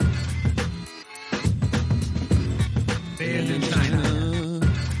Banned in China.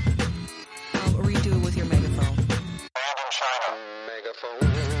 Redo it with your megaphone.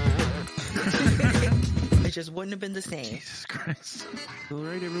 It just wouldn't have been the same. Jesus Christ. All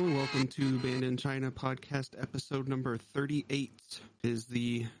right, everyone. Welcome to Banned in China podcast episode number 38. Is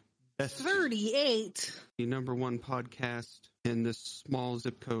the best 38. the number one podcast in this small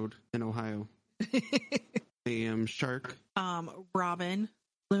zip code in Ohio. I am Shark. Robin,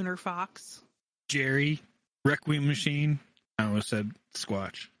 Lunar Fox. Jerry, Requiem Machine. I almost said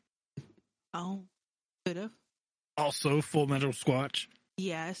Squatch. Oh, could have. Also, Full Metal Squatch.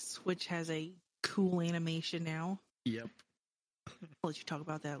 Yes, which has a cool animation now. Yep. I'll let you talk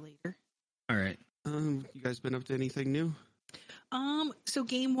about that later. All right. You guys been up to anything new? So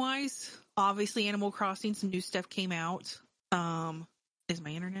game-wise, obviously Animal Crossing, some new stuff came out. Is my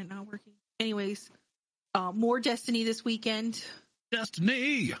internet not working? Anyways, more Destiny this weekend.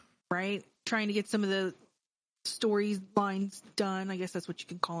 Destiny! Right? Trying to get some of the storylines done. I guess that's what you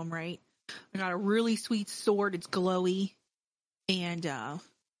can call them, right? I got a really sweet sword. It's glowy. And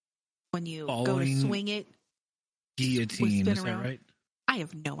when you go to Following swing it, Guillotine, spin is that around. right? I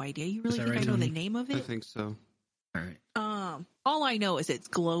have no idea. You really that think right, I know the Tony? name of I it? think so. All right. All I know is it's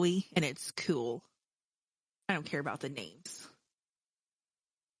glowy and it's cool. I don't care about the names.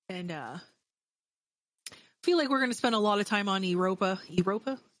 And feel like we're going to spend a lot of time on Europa.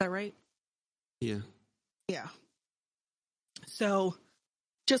 Europa? Is that right? Yeah. Yeah. So,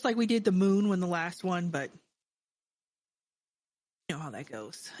 just like we did the moon when the last one, but you know how that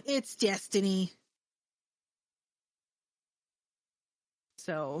goes. It's Destiny.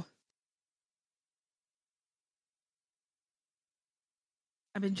 So,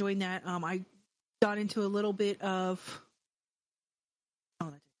 I've been enjoying that. I got into a little bit of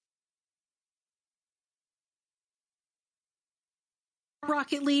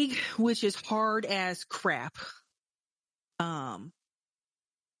Rocket League, which is hard as crap.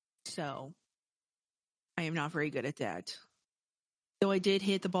 So I am not very good at that. Though I did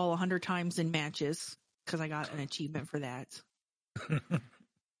hit the ball 100 times in matches because I got an achievement for that.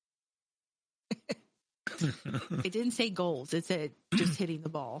 It didn't say goals. It said just hitting the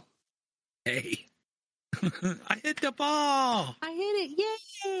ball. Hey. I hit the ball! I hit it.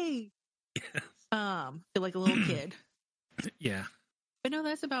 Yay! Yes. Feel like a little kid. Yeah. But no,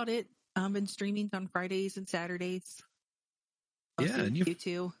 that's about it. I've been streaming on Fridays and Saturdays. Yeah, and you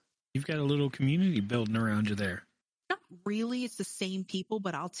too. You've got a little community building around you there. Not really. It's the same people,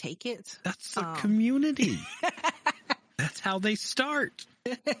 but I'll take it. That's the community. That's how they start.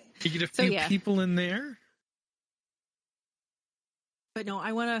 You get a few people in there. But no,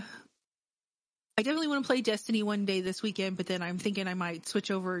 I definitely want to play Destiny one day this weekend, but then I'm thinking I might switch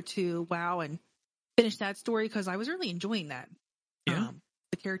over to WoW and finish that story because I was really enjoying that. Yeah.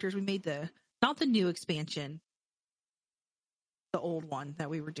 The characters we made, not the new expansion, the old one that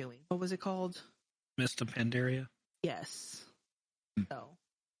we were doing. What was it called? Mist of Pandaria? Yes. So.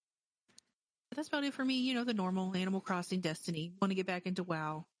 But that's about it for me. You know, the normal Animal Crossing, Destiny. Want to get back into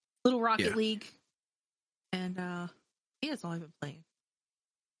WoW. Little Rocket League. And, that's all I've been playing.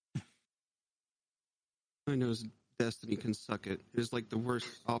 I know Destiny can suck it. It is like the worst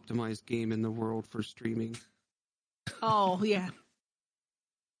optimized game in the world for streaming. Oh, yeah.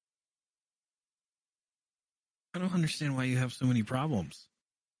 I don't understand why you have so many problems.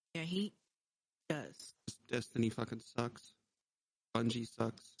 Yeah, he does. Destiny fucking sucks. Bungie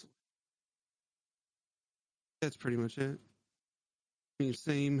sucks. That's pretty much it. I mean,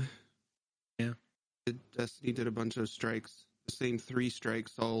 same. Yeah. Destiny did a bunch of strikes. The same 3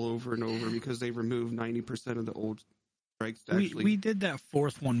 strikes all over and over because they removed 90% of the old strikes to actually... We did that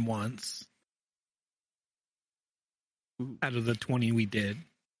 4th one once. Ooh. Out of the 20 we did.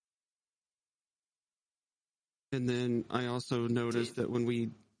 And then I also noticed that when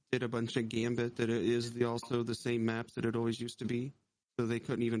we did a bunch of Gambit, that it is also the same maps that it always used to be. So they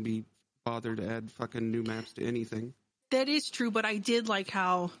couldn't even be bothered to add fucking new maps to anything. That is true, but I did like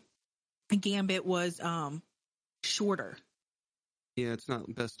how Gambit was shorter. Yeah, it's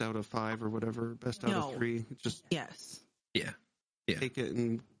not best out of 5 or whatever, best out of 3. It's just yes. Yeah. Take it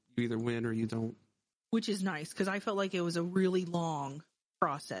and you either win or you don't. Which is nice because I felt like it was a really long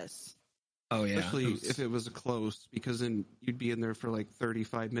process. Oh yeah, especially if it was close, because then you'd be in there for like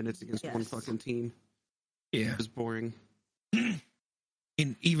 35 minutes against one fucking team. Yeah, it was boring.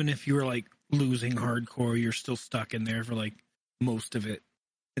 And even if you were like losing hardcore, you're still stuck in there for like most of it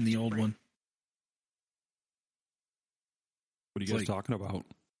in the old one. What are you guys talking about?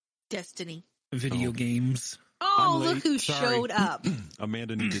 Destiny. Video games. Oh, look who showed up.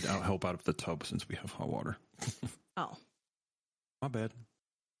 Amanda needed help out of the tub since we have hot water. Oh. My bad.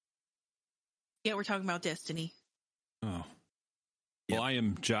 Yeah, we're talking about Destiny. Oh. Well, I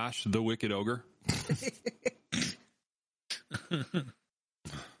am Josh, the Wicked Ogre.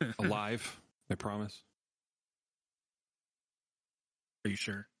 Alive, I promise. Are you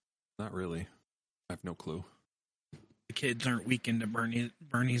sure? Not really. I have no clue. The kids aren't weakened at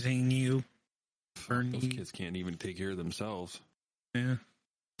Bernie'sing you. Those kids can't even take care of themselves. Yeah.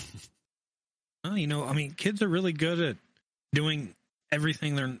 Well, kids are really good at doing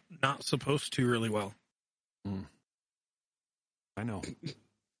everything they're not supposed to really well. I know.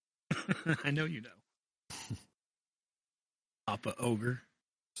 I know you know. Papa Ogre.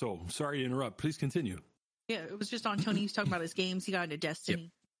 So, sorry to interrupt. Please continue. Yeah, it was just on Tony. He was talking about his games. He got into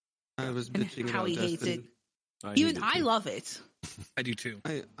Destiny. I was And bitching how about he hates Destiny. it. Even I love it. I do too.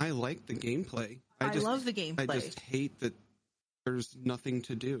 I like the gameplay. I love the gameplay. I just hate that there's nothing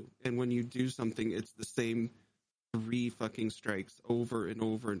to do. And when you do something, it's the same 3 fucking strikes over and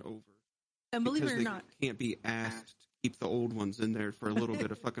over and over. And believe because it or not, can't be asked to keep the old ones in there for a little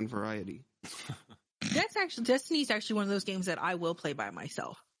bit of fucking variety. Destiny's actually one of those games that I will play by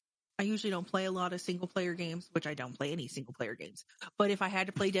myself. I usually don't play a lot of single player games, which I don't play any single player games. But if I had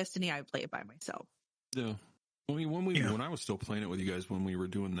to play Destiny, I would play it by myself. Yeah. I mean, when I was still playing it with you guys, when we were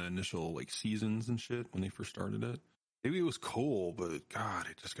doing the initial seasons and shit, when they first started it, maybe it was cool, but God,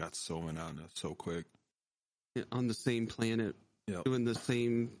 it just got so monotonous so quick. Yeah, on the same planet, doing the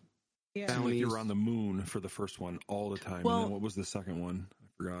same. Yeah. It seemed like you were on the moon for the first one all the time. Well, and then what was the second one? I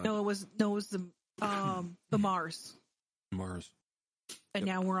forgot. No, it was the Mars. Mars. And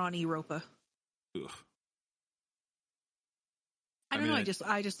now we're on Europa. Ugh. I don't know.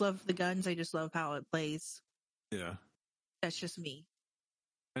 I just love the guns. I just love how it plays. Yeah. That's just me.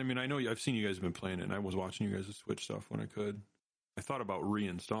 I mean, I know I've seen you guys have been playing it, and I was watching you guys' Switch stuff when I could. I thought about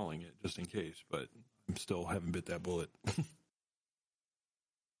reinstalling it just in case, but I'm still haven't bit that bullet.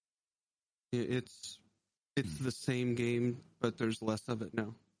 It's the same game, but there's less of it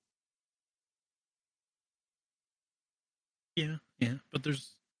now. Yeah, but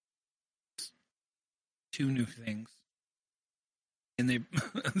there's 2 new things, and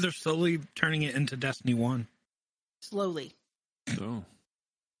they're slowly turning it into Destiny 1. Slowly. Oh,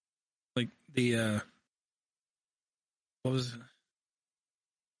 like the what was it?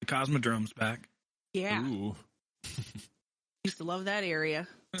 The Cosmodrome's back. Yeah. Ooh. Used to love that area.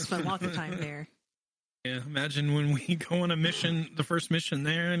 Spent lots of time there. Yeah, imagine when we go on a mission, the first mission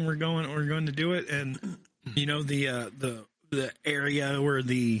there, and we're going to do it, and the area where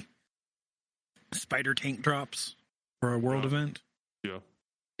the spider tank drops for a world event.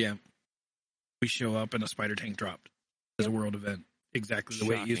 Yeah. We show up and a spider tank dropped as a world event, exactly the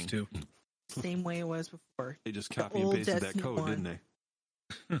way it used to. Same way it was before. They just copy and pasted that code, didn't they?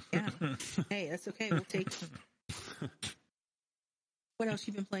 Yeah. Hey, that's okay. We'll take it. What else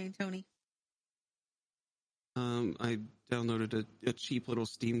you been playing, Tony? I downloaded a cheap little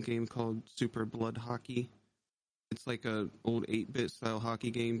Steam game called Super Blood Hockey. It's like a old 8-bit style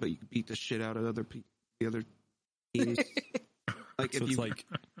hockey game, but you can beat the shit out of the other teams. Like so if it's like,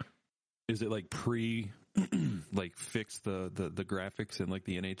 is it like fix the graphics in like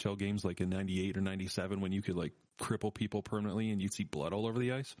the NHL games, like in 98 or 97 when you could like cripple people permanently and you'd see blood all over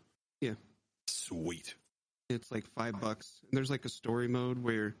the ice? Yeah. Sweet. It's like $5. And there's like a story mode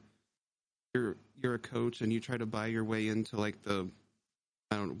where you're a coach and you try to buy your way into like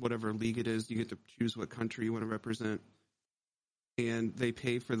whatever league it is. You get to choose what country you want to represent, and they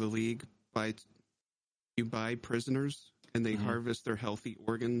pay for the league you buy prisoners and they harvest their healthy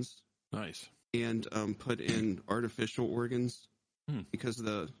organs. Nice. And put in artificial organs because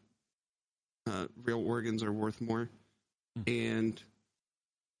the real organs are worth more. And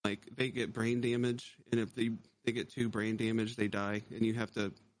like they get brain damage, and if they get 2 brain damage, they die, and you have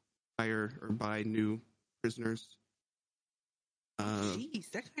to hire or buy new prisoners. Jeez,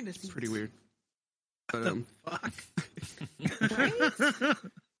 that kind of seems pretty weird. But fuck. Right?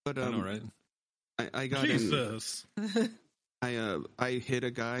 But I know, right? I got Jesus. I hit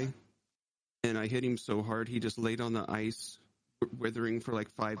a guy, and I hit him so hard he just laid on the ice, withering for like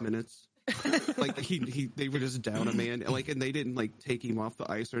 5 minutes. Like they were just down a man, and they didn't like take him off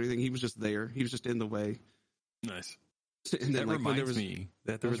the ice or anything. He was just there. He was just in the way. Nice. And then That reminds me.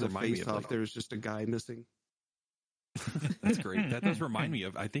 That there does was a remind me face of off. There was just a guy missing. That's great. That does remind me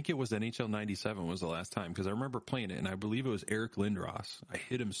of, I think it was NHL 97 was the last time, because I remember playing it, and I believe it was Eric Lindros. I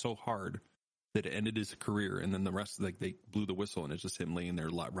hit him so hard that it ended his career, and then the rest, like, they blew the whistle, and it's just him laying there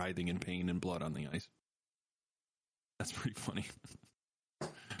writhing in pain and blood on the ice. That's pretty funny.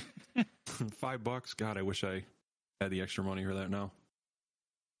 $5. God, I wish I had the extra money for that now.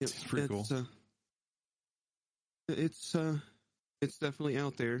 Yep, It's pretty cool. It's It's definitely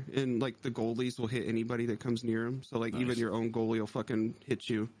out there, and like the goalies will hit anybody that comes near them. So like Nice. even your own goalie will fucking hit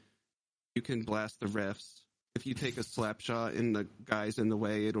you. You can blast the refs. If you take a slap shot and the guy's in the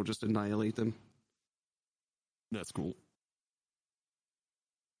way, it'll just annihilate them. That's cool.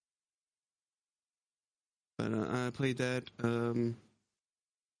 But I played that.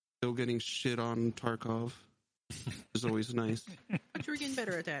 Still getting shit on Tarkov. Is always nice. But you're getting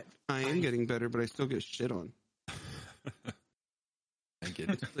better at that. I am getting better, but I still get shit on. I get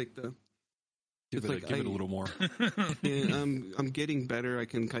it. It's like the Give It's it, like give it a I- little more. yeah, I'm getting better. I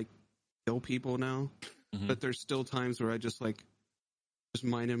can like kill people now, Mhm. but there's still times where I just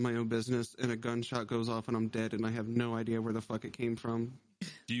minding my own business and a gunshot goes off and I'm dead and I have no idea where the fuck it came from.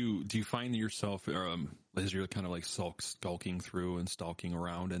 Do you find yourself as you're kind of like skulking through and stalking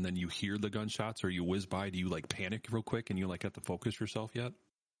around, and then you hear the gunshots or you whiz by? Do you like panic real quick and you like have to focus yourself yet?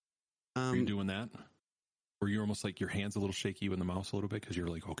 Are you doing that? Or you're almost like your hands a little shaky with the mouse a little bit because you're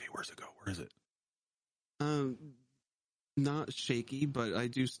like, okay, where's it go? Where is it? Not shaky, but I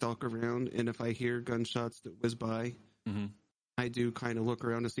do stalk around, and if I hear gunshots that whiz by, Mm-hmm. I do kind of look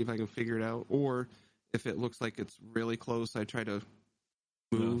around to see if I can figure it out. Or if it looks like it's really close, I try to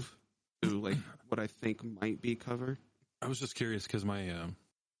move to like what I think might be cover. I was just curious because my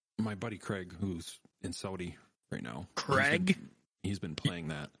buddy Craig, who's in Saudi right now, Craig? he's been playing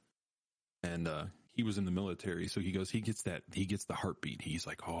that, and he was in the military, so he gets the heartbeat. He's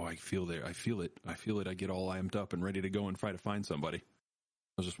like, oh, I feel it. I get all amped up and ready to go and try to find somebody. I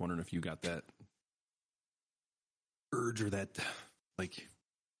was just wondering if you got that urge or that, like,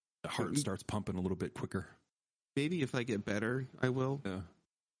 the heart starts pumping a little bit quicker. Maybe if I get better, I will. Yeah.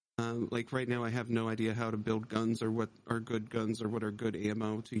 Like right now, I have no idea how to build guns or what are good guns or what are good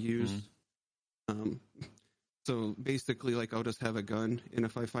ammo to use. So basically, like I'll just have a gun, and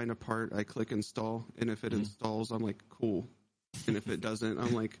if I find a part, I click install, and if it installs, I'm like, cool. And if it doesn't,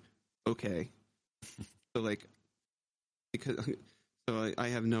 I'm like, okay. So like, I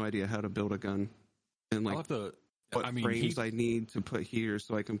have no idea how to build a gun, and like what frames I need to put here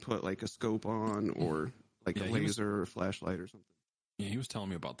so I can put like a scope on or like a laser or a flashlight or something. Yeah, he was telling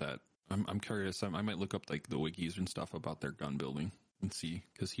me about that. I'm curious. I might look up like the wikis and stuff about their gun building and see,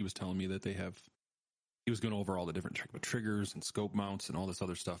 because he was telling me that he was going over all the different triggers and scope mounts and all this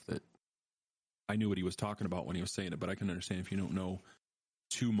other stuff that I knew what he was talking about when he was saying it, but I can understand if you don't know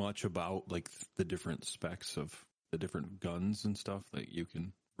too much about like the different specs of the different guns and stuff, that you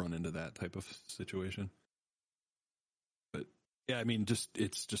can run into that type of situation. But yeah, I mean,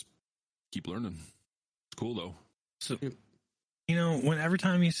 it's just keep learning. It's cool though. So, you know, every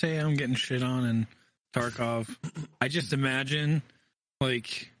time you say I'm getting shit on in Tarkov, I just imagine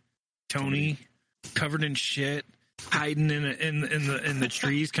like Tony covered in shit, hiding in the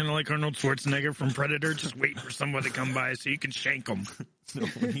trees, kind of like Arnold Schwarzenegger from Predator, just waiting for someone to come by so you can shank them. No,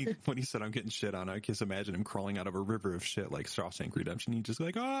 when he said I'm getting shit on, I just imagine him crawling out of a river of shit like Shawshank Redemption. He just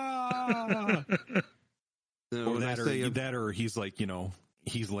like No, or he's like, you know,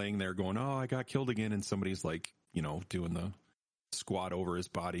 he's laying there going, oh, I got killed again, and somebody's like, you know, doing the squat over his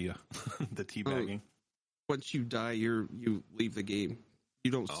body, the teabagging. Once you die, you leave the game.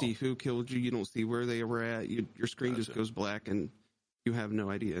 You don't see who killed you. You don't see where they were at. Your screen just goes black, and you have no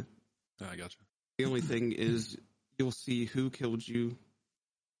idea. I gotcha. The only thing is you'll see who killed you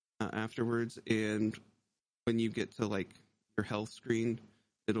afterwards, and when you get to like your health screen,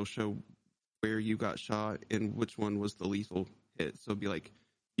 it'll show where you got shot and which one was the lethal hit. So it'll be like,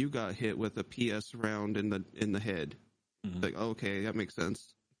 you got hit with a PS round in the head. Mm-hmm. Like, okay, that makes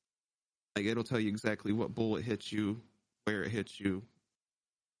sense. Like, it'll tell you exactly what bullet hit you, where it hit you,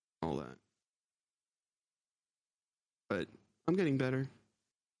 all that. But I'm getting better.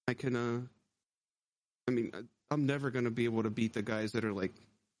 I can, I mean, I'm never going to be able to beat the guys that are like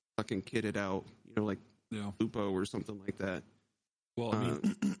fucking kitted out, you know, like Lupo or something like that. Well, I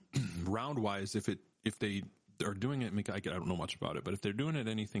mean, round wise, if they are doing it, I don't know much about it, but if they're doing it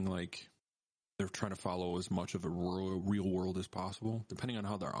anything like they're trying to follow as much of a real world as possible, depending on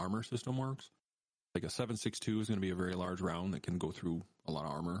how their armor system works, like a 7.62 is going to be a very large round that can go through a lot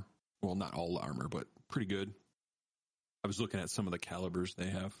of armor. Well, not all armor, but pretty good. I was looking at some of the calibers they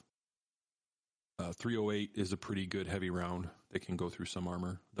have. 308 is a pretty good heavy round that can go through some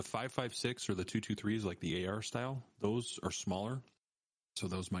armor. The 5.56 or the 2.23 is like the AR style. Those are smaller, so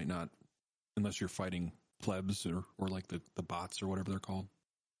those might not, unless you're fighting plebs or like the bots or whatever they're called.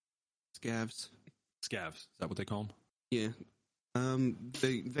 Scavs. Is that what they call them? Yeah.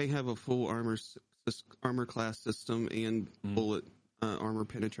 They have a full armor class system and bullet armor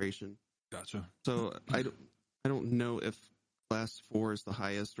penetration. Gotcha. So I don't know if class 4 is the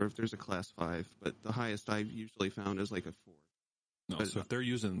highest or if there's a class 5, but the highest I've usually found is like a 4. No, But- so if they're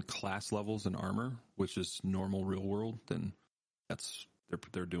using class levels in armor, which is normal real world, then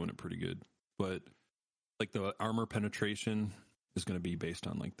they're doing it pretty good. But like the armor penetration is going to be based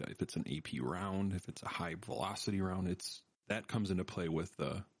on like if it's an AP round, if it's a high velocity round, that comes into play with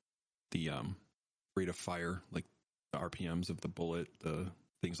the rate of fire, like the RPMs of the bullet, the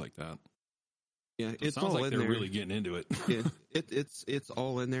things like that. Yeah, So it it's sounds all like in they're there. really getting into it. Yeah, it's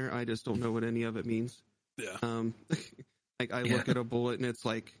all in there. I just don't know what any of it means. Yeah. Like I Yeah. look at a bullet and it's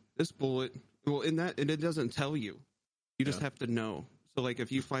like this bullet. Well, and it doesn't tell you. You just Yeah. have to know. So like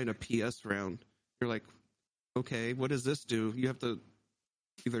if you find a PS round, you're like, okay, what does this do? You have to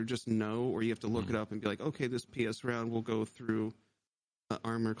either just know or you have to look it up and be like, okay, this PS round will go through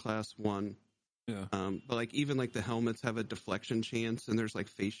armor class 1. Yeah. But like even like the helmets have a deflection chance, and there's like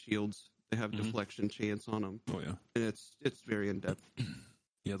face shields. They have Mhm. deflection chance on them, Oh yeah. and it's very in depth.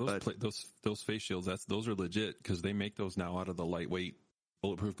 Yeah, But- those face shields, those are legit because they make those now out of the lightweight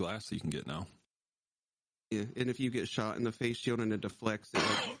bulletproof glass that you can get now. Yeah, and if you get shot in the face shield and it deflects,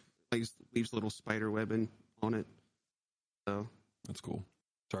 it leaves little spider webbing on it. So That's cool.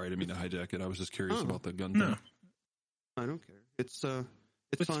 Sorry, I didn't mean to hijack it. I was just curious Oh. about the gun No, thing. I don't care. It's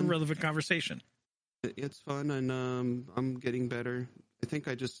it's a fun. relevant conversation. It's fun, and I'm getting better. I think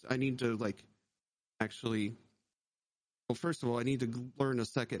I need to like actually. Well, first of all, I need to learn a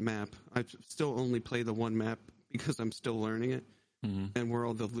second map. I still only play the one map because I'm still learning it, Mm-hmm. and where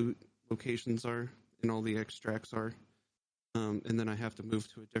all the loot locations are and all the extracts are. And then I have to move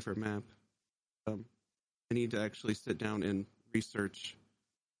to a different map. I need to actually sit down and research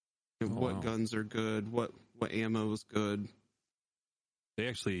what wow. guns are good, what ammo is good.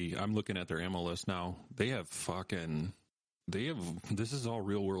 I'm looking at their ammo list now. This is all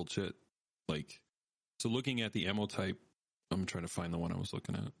real world shit. Like, so looking at the ammo type, I'm trying to find the one I was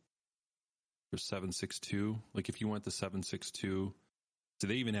looking at. There's 7.62. Like, if you want the 7.62, so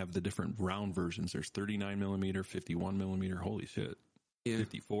they even have the different round versions. There's 39 millimeter, 51 millimeter. Holy shit. Yeah.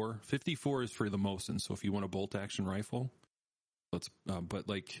 54. 54 is for the Mosin. So if you want a bolt action rifle, but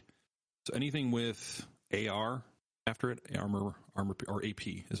like, so anything with AR after it, armor, or AP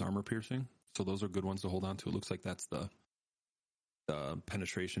is armor piercing. So those are good ones to hold on to. It looks like that's the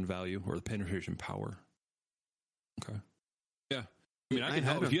penetration value or the penetration power. Okay. Yeah. I mean, I can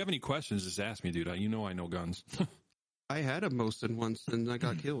help. If you have any questions, just ask me, dude. I know guns. I had a Mosin once and I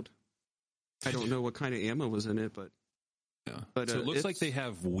got killed. I don't know what kind of ammo was in it, but Yeah. But, so it looks like it's- they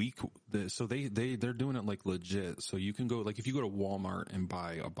have so they're doing it like legit. So you can go, like if you go to Walmart and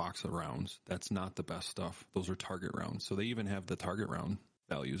buy a box of rounds, that's not the best stuff. Those are target rounds. So they even have the target round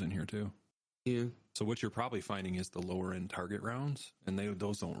values in here too. yeah. So what you're probably finding is the lower end target rounds, and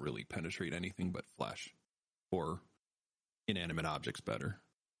those don't really penetrate anything but flesh or inanimate objects better.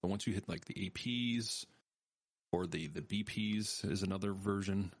 But once you hit like the APs or the BPs is another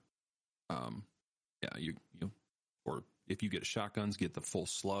version. Or if you get shotguns, get the full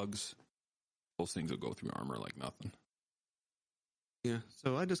slugs. Those things will go through armor like nothing. Yeah.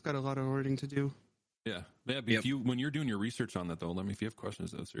 So I just got a lot of hoarding to do. Yeah. But Yep. when you're doing your research on that though, if you have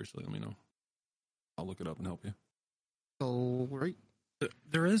questions though, seriously, let me know. I'll look it up and help you. All right.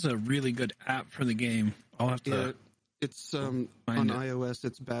 There is a really good app for the game. I'll have to Yeah. It's on find it. iOS.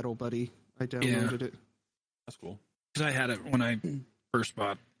 It's Battle Buddy. I downloaded it. That's cool. because I had it when I first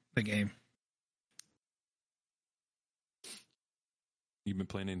bought the game. You been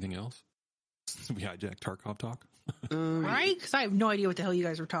playing anything else? We hijacked Tarkov talk. Right? Because I have no idea what the hell you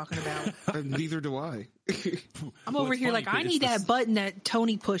guys were talking about. Neither do I. I'm Well, over it's here funny like, I 'cause need it's that button that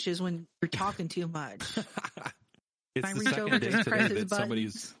Tony pushes when you're talking too much. It's I the reach second over day to press today his that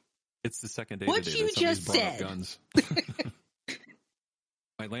somebody's. buttons? It's the second day What today you that somebody's just brought up said. guns.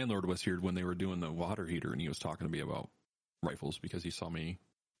 My landlord was here when they were doing the water heater, and he was talking to me about rifles because he saw me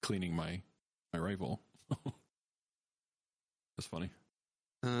cleaning my rifle. That's funny.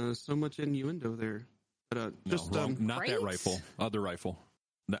 So much innuendo there. But No, just wrong. Not that Right? rifle. Other rifle.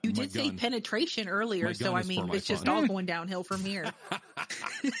 You My did say gun. penetration earlier, My so gun I is for mean, my it's just fun. all going downhill from here.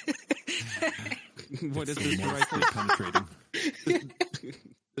 what is It's this mostly rifle? penetrating.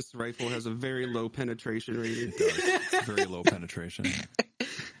 This rifle has a very low penetration rating. It does. Very low penetration. It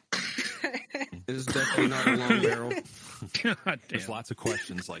is definitely not a long barrel. God There's damn. lots of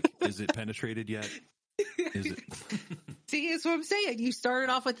questions like, is it penetrated yet? Is it? See, that's what I'm saying. You started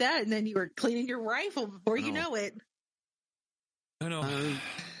off with that, and then you were cleaning your rifle before you No. know it. I know.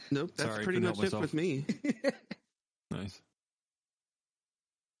 Nope, that's Sorry, pretty couldn't much help it myself. with me. Nice.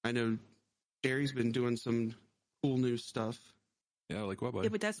 I know Jerry's been doing some cool new stuff. Yeah, like what, Yeah, buddy?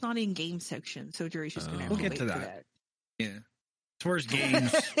 but that's not in game section, so Jerry's just gonna have We'll to get wait to for that. Yeah. As far as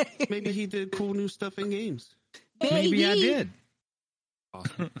games, Maybe he did cool new stuff in games. maybe I did.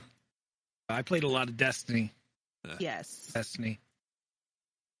 Awesome. I played a lot of Destiny. Yes. Destiny.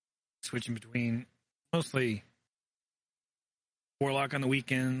 Switching between mostly Warlock on the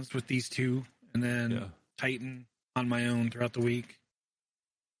weekends with these two, and then Yeah. Titan on my own throughout the week.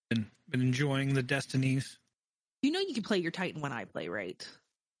 Been enjoying the Destinies. You know you can play your Titan when I play, right?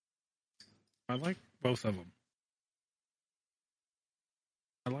 I like both of them.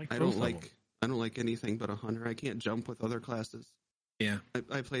 I I don't like anything but a hunter. I can't jump with other classes. Yeah.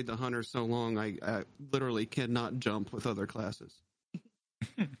 I played the hunter so long, I literally cannot jump with other classes.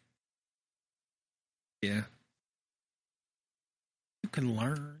 Yeah. You can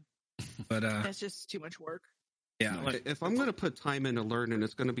learn. But That's just too much work. yeah, like If I'm gonna put time into learning,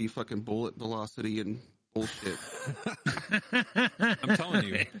 it's gonna be fucking bullet velocity and bullshit. I'm telling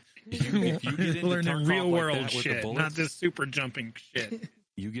you, if you get into learning Tarkov real like world that with the shit, bullets, not this super jumping shit.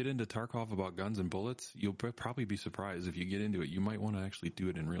 you get into Tarkov about guns and bullets, you'll probably be surprised if you get into it. You might want to actually do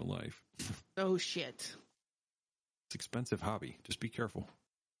it in real life. Oh shit. It's expensive hobby. Just be careful.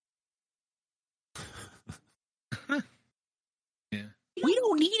 Yeah. We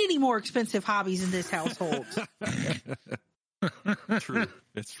don't need any more expensive hobbies in this household. True.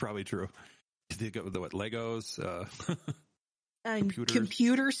 It's probably true. You go with what, Legos? And Computers.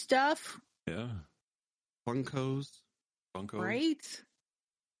 computer stuff, Yeah. Funkos. Funkos. right?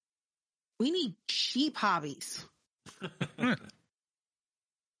 We need cheap hobbies. What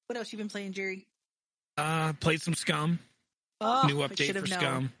else you been playing, Jerry? Played some Scum. Oh, New I update should have for known.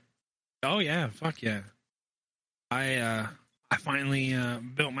 Scum. Oh yeah, fuck yeah. I finally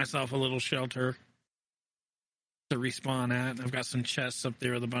built myself a little shelter to respawn at. I've got some chests up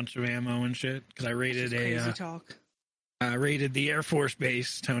there with a bunch of ammo and shit because I raided This is crazy talk. raided the Air Force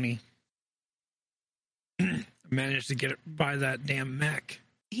base, Tony. Managed to get it by that damn mech.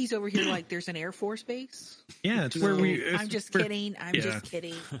 He's over here like there's an Air Force base. Yeah, it's No, where we. I'm just kidding. I'm yeah. just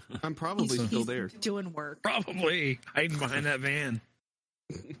kidding. I'm probably He's still there. doing work. Probably hiding behind that van.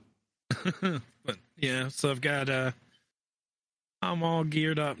 But yeah, so I've got I'm all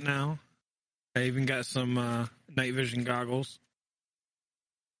geared up now. I even got some night vision goggles.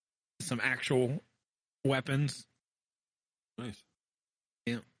 Some actual weapons. Nice.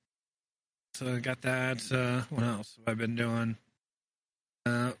 So I got that. What else have I been doing?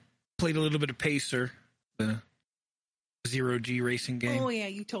 Played a little bit of Pacer, the Zero G racing game. Oh yeah,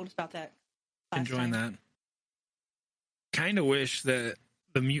 you told us about that. last Enjoying time. that. Kind of wish that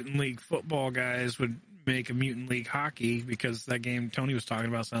the Mutant League football guys would make a Mutant League hockey because that game Tony was talking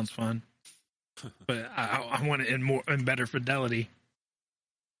about sounds fun. But I want it in better fidelity.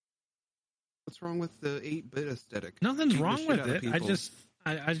 What's wrong with the 8-bit aesthetic? Nothing's Beating the wrong shit with out of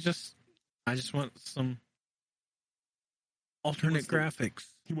it. I just want some alternate graphics.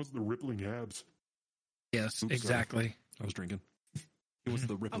 He wants the rippling abs. Yes, Oops, exactly. I was drinking. It was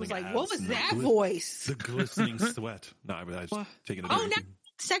the rippling I was like, abs what was and the that voice? The glistening sweat. No, I was What? taking a Oh, drink. not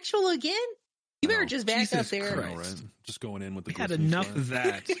sexual again? You better just back Jesus up there. I know, Christ. right? Just going in with the We had glistening enough sweat. of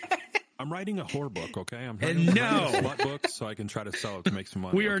that. I'm writing a whore book, okay? I'm And writing no. a slut book so I can try to sell it to make some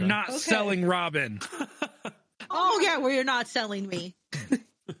money. We are okay? not Okay. selling Robin. Oh yeah, well you're not selling me.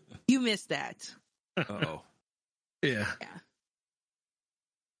 You missed that. Uh-oh. Yeah. Yeah.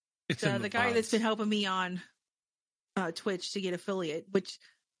 It's So in the guy pods. that's been helping me on Twitch to get affiliate, which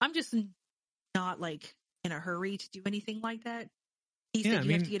I'm just not like in a hurry to do anything like that. He Yeah, said I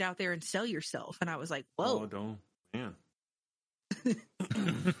you have mean- to get out there and sell yourself, and I was like, Oh, whoa, don't. Man.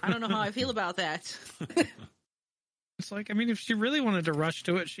 I don't know how I feel about that. It's like, I mean, if she really wanted to rush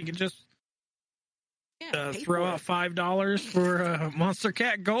to it, she could just Yeah, pay throw for out it. $5 for Monster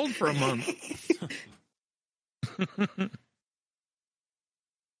Cat Gold for a month.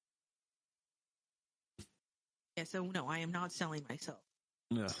 Yeah, so no, I am not selling myself.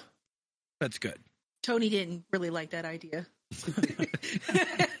 Yeah. That's good. Tony didn't really like that idea.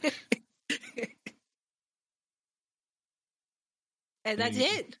 And that's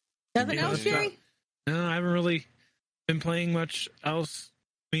it. Nothing Yeah, else, that's Jerry? No, I haven't really been playing much else.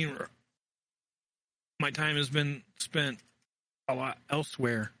 I mean, my time has been spent a lot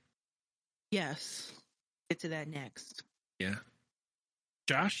elsewhere. Yes. Get to that next. Yeah.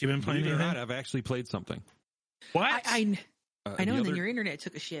 Josh, you been playing Believe it or anything? not, I've actually played something. What? I know, The and then other- your internet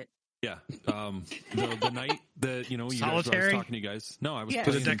took a shit. Yeah. The night that, you know, you guys, I Solitary? was talking to you guys. No, I was Yeah. With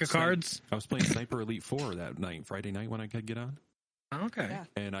a playing deck of cards? I was playing Sniper Elite 4 that night, Friday night when I could get on. Okay. Yeah.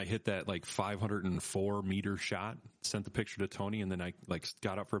 And I hit that like 504 meter shot, sent the picture to Tony, and then I like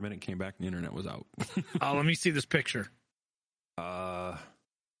got up for a minute, came back, and the internet was out. Oh, let me see this picture. uh,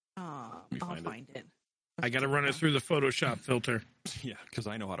 me I'll find find it. I got to run it through the Photoshop filter. yeah, because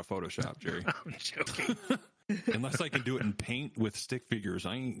I know how to Photoshop, Jerry. I'm joking. Unless I can do it in paint with stick figures,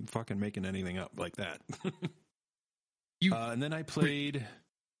 I ain't fucking making anything up like that. And then I played.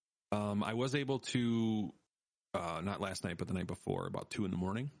 I was able to, not last night, but the night before, about 2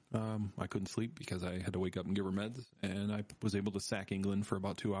 a.m. I couldn't sleep because I had to wake up and give her meds, and I was able to sack England for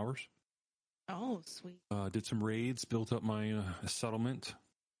about 2 hours. Oh, sweet. Did some raids, built up my settlement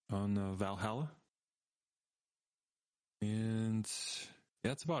on Valhalla. And yeah,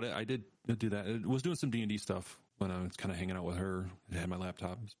 that's about it. I did do that. I was doing some D&D stuff when I was kind of hanging out with her. I had my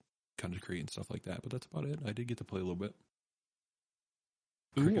laptop, kind of creating stuff like that, but that's about it. I did get to play a little bit.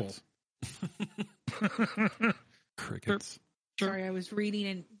 Cool. Crickets. Sorry, I was reading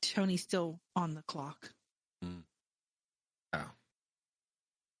and Tony's still on the clock. Oh.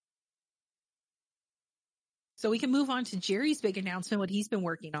 So we can move on to Jerry's big announcement, what he's been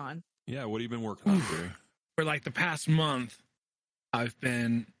working on. Yeah, what have you been working on, Jerry? For like the past month, I've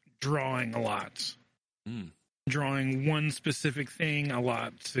been drawing a lot. Drawing one specific thing a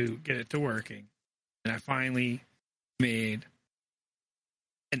lot to get it to working. And I finally made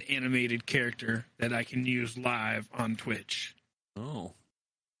an animated character that I can use live on Twitch. Oh.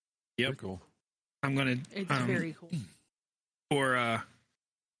 Yep. Very cool. I'm going to... It's very cool. For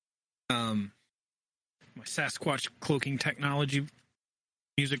my Sasquatch cloaking technology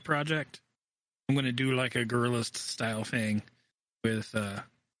music project, I'm going to do like a Gorillaz style thing with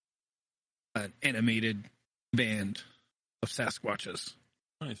an animated band of Sasquatches.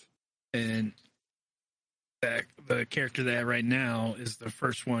 Nice. And the character that I have right now is the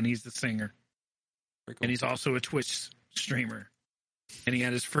first one. He's the singer. Very cool. And he's also a Twitch streamer. And he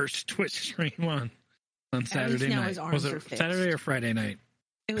had his first Twitch stream on Saturday now night. his arms Was are it fixed. Saturday or Friday night?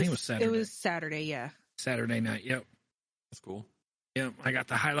 It I think it was Saturday. It was Saturday, yeah. Saturday night, yep. That's cool. Yep, I got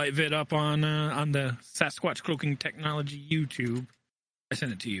the highlight vid up on the Sasquatch Cloaking Technology YouTube. I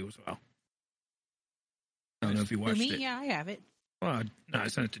sent it to you as well. I don't know if you For watched me, it. yeah, I have it. Well, no, I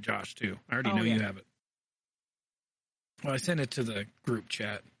sent it to Josh too. I already Oh, know yeah. you have it. Well, I sent it to the group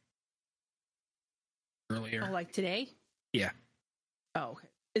chat earlier. Oh, like today? Yeah. Oh, okay.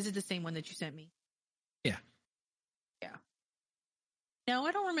 Is it the same one that you sent me? Yeah. Yeah. No,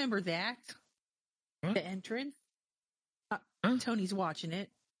 I don't remember that. What? The entrance. Huh? Tony's watching it.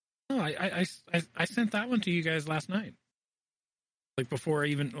 No, I sent that one to you guys last night. Like before I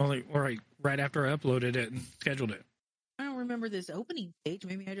even, or right after I uploaded it and scheduled it. I don't remember this opening page.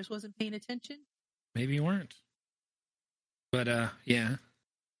 Maybe I just wasn't paying attention. Maybe you weren't. But yeah,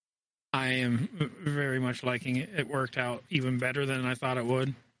 I am very much liking it. It worked out even better than I thought it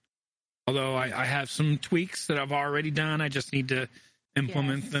would. Although I have some tweaks that I've already done. I just need to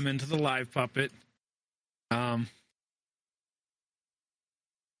implement Yes. them into the live puppet.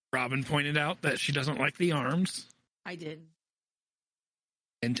 Robin pointed out that she doesn't like the arms. I did.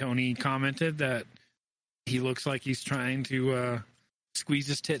 And Tony commented that he looks like he's trying to squeeze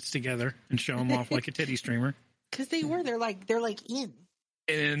his tits together and show them off like a titty streamer. Because they're like in.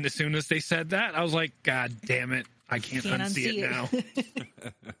 And as soon as they said that, I was like, God damn it. I can't unsee it now.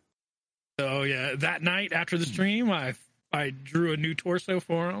 So yeah, that night after the stream, I drew a new torso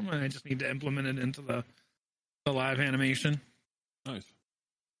for him, and I just need to implement it into the live animation. Nice.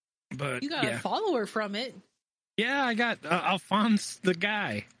 But You got yeah, a follower from it. yeah, I got Alphonse the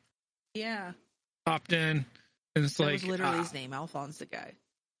guy Yeah. popped in, and it's That like was literally his name, Alphonse the guy.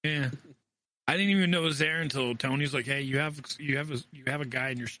 yeah. I didn't even know it was there until Tony's like, "Hey, you have a guy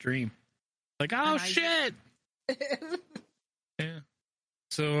in your stream." Like, oh And I- shit! Yeah.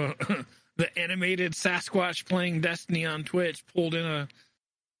 So the animated Sasquatch playing Destiny on Twitch pulled in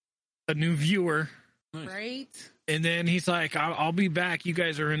a new viewer, Nice. Right? and then he's like, "I'll be back. You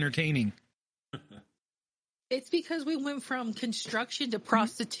guys are entertaining." It's because we went from construction to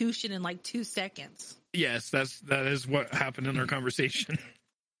prostitution in like 2 seconds. Yes, that is what happened in our conversation.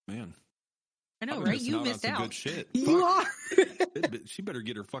 Man. I know, I'm right? missing You out on missed some out. Good shit. You Fuck. are. She better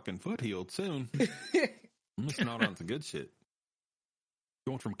get her fucking foot healed soon. I'm missing out on some good shit.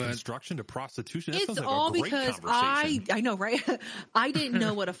 Going from construction to prostitution. That It's sounds like all a great because conversation. I know, right? I didn't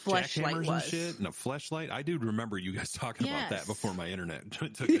know what a fleshlight Jackhammers was. and shit and a fleshlight. I do remember you guys talking about that Yes. before my internet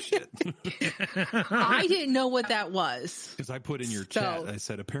took a shit. I didn't know what that was. Because I put in your chat, I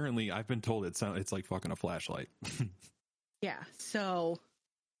said apparently I've been told it's like fucking a flashlight. Yeah, so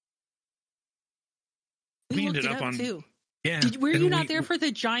We looked ended it up on too. Yeah. Were and you not there for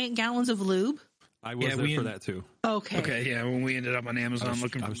the giant gallons of lube? I was Yeah, there we for en- that too. Okay. Okay, yeah. When we ended up on Amazon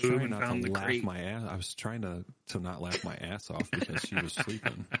looking I for was lube trying and not found to the laugh crate. my ass. I was trying to not laugh my ass off because she was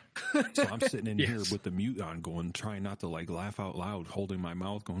sleeping. So I'm sitting in here Yes. with the mute on going, trying not to like laugh out loud, holding my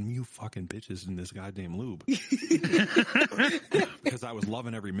mouth going, you fucking bitches in this goddamn lube. Because I was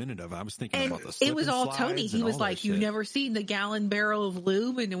loving every minute of it. I was thinking And about the slip it was and all Tony. slides He and was all that like, "You've shit. never seen the gallon barrel of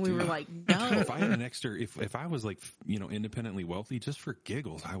lube," and we were like, "No." If I had an extra, if I was like, you know, independently wealthy, just for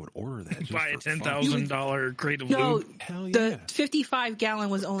giggles, I would order that. Just Buy a for fun. $10,000 crate of No, lube. Hell yeah. the 55 gallon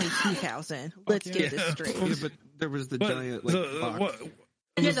was only 2,000. Let's yeah. get this straight. Yeah, but there was the But giant like box.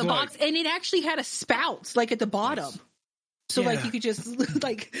 And was then the like- box, and it actually had a spout like at the bottom. Nice. So like Yeah. you could just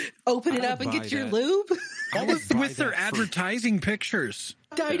like open it I up would and buy get your that. lube. What was with their advertising pictures?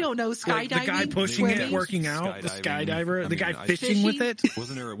 I don't know, Like skydiving. the guy pushing swimming. it, working out, the Skydiving. skydiver, I the mean, guy I- fishing with it.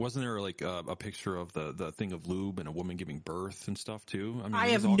 Wasn't there like a picture of the thing of lube and a woman giving birth and stuff too? mean, I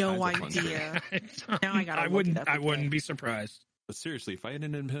there's have all no kinds of fun stuff. idea. Now I gotta I look wouldn't. it up I again. wouldn't be surprised. But seriously, if I had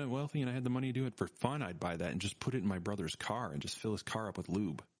an independent wealthy and I had the money to do it for fun, I'd buy that and just put it in my brother's car and just fill his car up with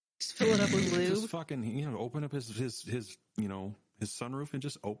lube. Just fill it up with Just lube. fucking, you know, open up his you know, his sunroof and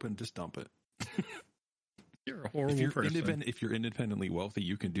just dump it. You're a horrible person. If you're independently wealthy,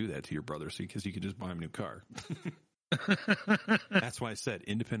 you can do that to your brother, because you can just buy him a new car. That's why I said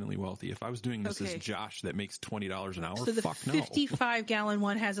independently wealthy. If I was doing this Okay. as Josh that makes $20 an hour, So the fuck no. 55 gallon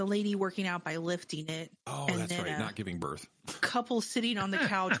one has a lady working out by lifting it, Oh, and that's then right, a- not giving birth. couple sitting on the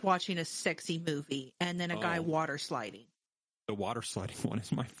couch watching a sexy movie, and then a guy Oh. water sliding. The water sliding one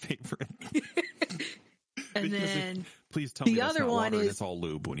is my favorite. And Because then Please tell The me that's other not one water and is- it's all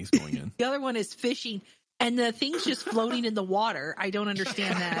lube when he's going in. the other one is fishing, and the thing's just floating in the water. I don't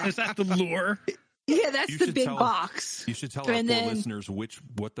understand that. Is that the lure? Yeah, that's You the should big tell- box. You should tell our And poor then- listeners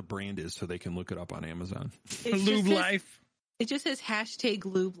what the brand is so they can look it up on Amazon. It just Lube says- life. It just says hashtag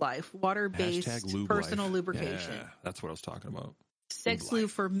lube life, water-based Hashtag lube personal life. lubrication. Yeah, that's what I was talking about. Sex Lube lube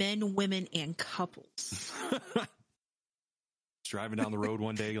life. for men, women, and couples. Driving down the road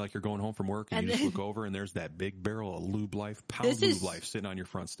one day like you're going home from work and, And you just then- look over and there's that big barrel of Lube Life, pound This Lube is- Life sitting on your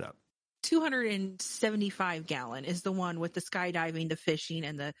front step. 275 gallon is the one with the skydiving, the fishing,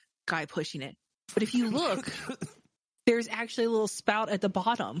 and the guy pushing it. But if you look, there's actually a little spout at the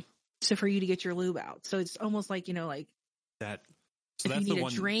bottom for you to get your lube out. So it's almost like, like That if so that's you the need a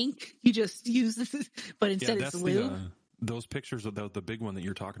one. drink, you just use this, but instead yeah, it's that's lube. those pictures of the big one that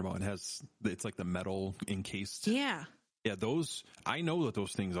you're talking about. It's like the metal encased. Yeah. Yeah, those I know what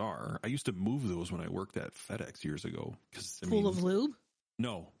those things are. I used to move those when I worked at FedEx years ago. Full of lube.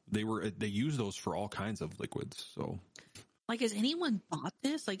 No, they use those for all kinds of liquids. So Like, has anyone bought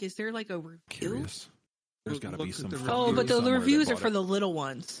this? Like, is there like a review? curious. There's got to Look be at some. the fucking Oh, but the somewhere that reviews are bought for it. the little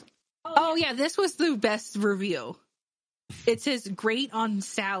ones. Oh, yeah, this was the best review. It says, great on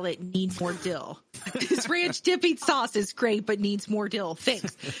salad, need more dill. This ranch dipping sauce is great, but needs more dill.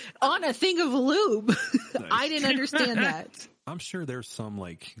 Thanks. On a thing of lube. I didn't understand that. I'm sure there's some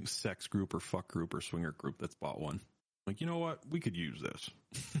like sex group or fuck group or swinger group that's bought one. Like, you know what? We could use this.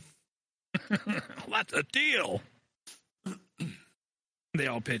 That's a deal. They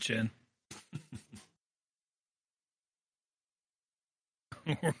all pitch in.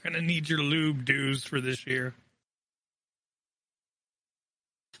 We're gonna need your lube dues for this year.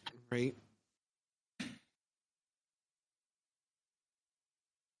 Right?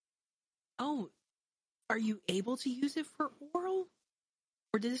 Oh, are you able to use it for oral?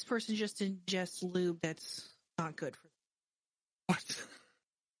 Or did this person just ingest lube that's not good for them? What?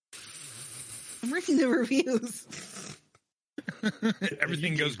 I'm reading the reviews.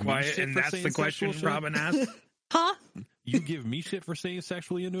 Everything You goes gave me quiet, shit and for that's saying the question sexual shit? Robin asked. Huh? You give me shit for saying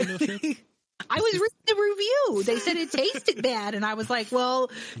sexually into no shit? I was reading the review. They said it tasted bad, and I was like,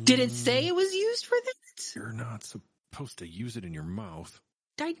 well, did it say it was used for that? You're not supposed to use it in your mouth.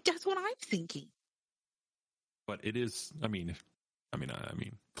 That's what I'm thinking. But it is, I mean,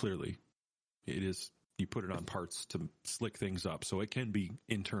 clearly it is, you put it on parts to slick things up. So it can be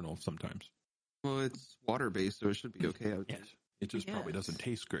internal sometimes. Well, it's water based, so it should be okay. I would think. It just probably Yes. doesn't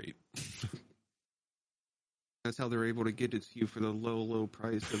taste great. That's how they're able to get it to you for the low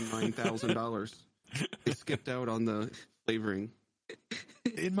price of $9,000. They skipped out on the flavoring.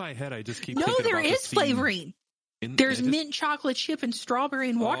 In my head, I just keep No, thinking there about the is scene flavoring. in- There's I just- mint chocolate chip and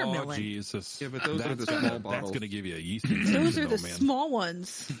strawberry and Oh, watermelon. Jesus. Yeah, but those are the That's small That's bottles. going to give you a yeast Those infection, are the though, man. small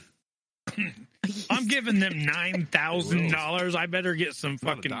ones. I'm giving them $9,000. I better get some I'm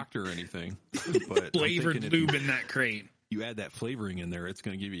not a fucking doctor or anything, but I'm flavored thinking if lube in that crate. you add that flavoring in there, it's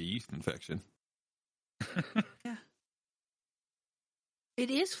going to give you a yeast infection. Yeah. It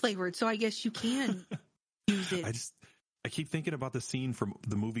is flavored, so I guess you can use it. I keep thinking about the scene from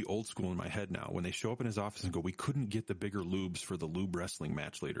the movie Old School in my head now when they show up in his office and go, "We couldn't get the bigger lubes for the lube wrestling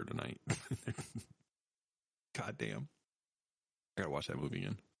match later tonight." God damn. I gotta watch that movie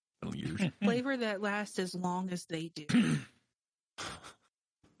again. Years. Flavor that lasts as long as they do.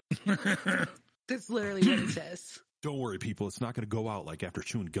 That's literally what it says. Don't worry, people. It's not going to go out like after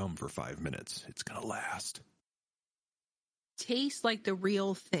chewing gum for 5 minutes. It's going to last. Tastes like the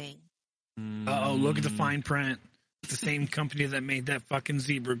real thing. Oh, look at the fine print. It's the same company that made that fucking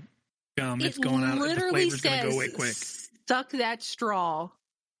zebra gum. It's going out. The Literally flavor's going to go away quick. Suck that straw,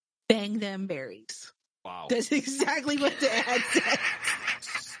 bang them berries. Wow. That's exactly what the ad said.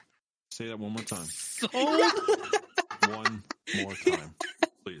 Say that one more time. So One more time,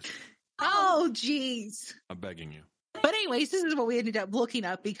 please. Oh, jeez. I'm begging you. But anyways, this is what we ended up looking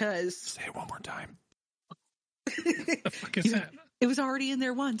up because Say it one more time. the fuck is that? it was already in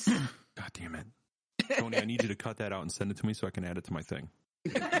there once. God damn it. Tony, I need you to cut that out and send it to me so I can add it to my thing.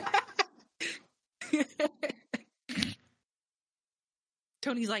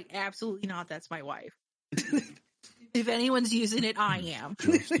 Tony's like, absolutely not. That's my wife. If anyone's using it, I am.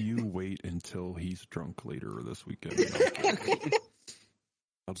 Just you wait until he's drunk later this weekend.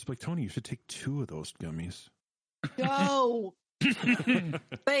 I'll just be like, Tony, you should take 2 of those gummies. No. But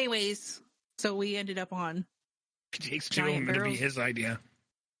anyways, so we ended up on Jake's 2 Giant going to be barrels. his idea.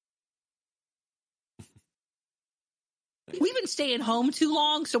 we've been staying home too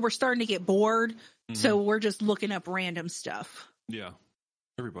long, so we're starting to get bored. So we're just looking up random stuff. Yeah.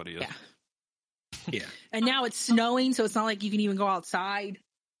 Everybody is. Yeah. Yeah. And now it's snowing, so it's not like you can even go outside.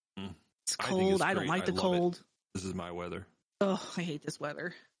 Mm. It's I think cold. it's I don't great. like the I love cold. This is my weather. Oh, I hate this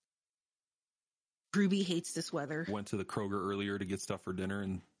weather. Ruby hates this weather. Went to the Kroger earlier to get stuff for dinner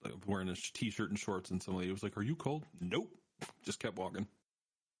and wearing a t-shirt and shorts, and some lady was like, "Are you cold?" Nope. Just kept walking.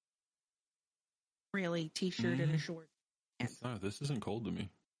 Really, t-shirt and a short. Oh, this isn't cold to me.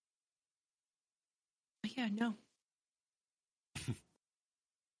 Yeah, no.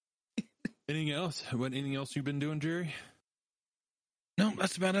 Anything else? Anything else you've been doing, Jerry? No,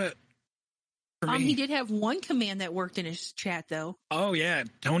 that's about it. For me. He did have one command that worked in his chat though. Oh, yeah.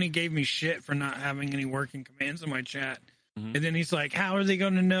 Tony gave me shit for not having any working commands in my chat. Mhm. And then he's like, how are they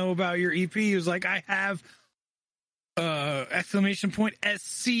going to know about your EP? He was like, I have exclamation point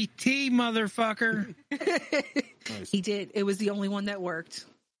SCT, motherfucker. Nice. He did. It was the only one that worked.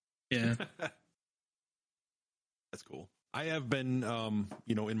 Yeah. That's cool. I have been,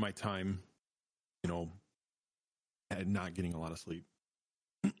 in my time, not getting a lot of sleep,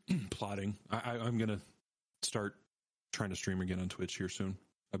 plotting. I'm going to start trying to stream again on Twitch here soon.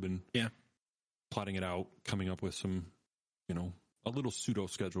 I've been plotting it out, coming up with some, a little pseudo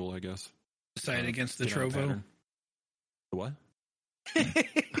schedule, I guess. Decide against the Get on Trovo. pattern. The what?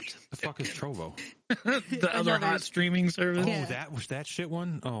 The fuck is Trovo? The other Another- hot streaming service. Yeah. Oh, that was that shit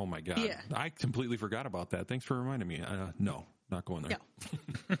one? Oh my god. Yeah. I completely forgot about that. Thanks for reminding me. No, not going there.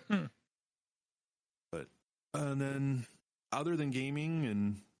 No. But and then other than gaming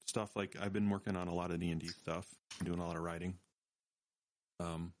and stuff, like I've been working on a lot of D&D stuff, doing a lot of writing.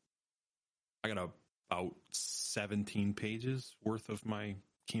 I got about 17 pages worth of my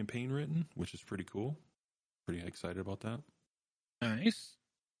campaign written, which is pretty cool. Pretty excited about that. Nice.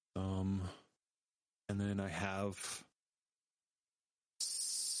 And then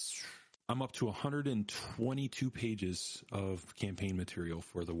I'm up to 122 pages of campaign material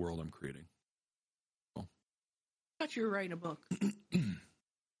for the world I'm creating. I thought you were writing a book.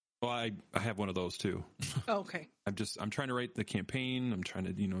 Well, I have one of those too. Oh, okay. I'm trying to write the campaign. I'm trying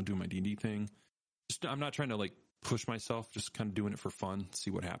to, do my D&D thing. I'm not trying to like push myself, just kind of doing it for fun,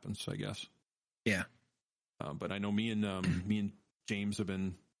 see what happens, I guess. Yeah. But I know me and James have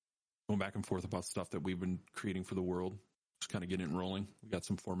been going back and forth about stuff that we've been creating for the world. Just kind of getting it rolling. We got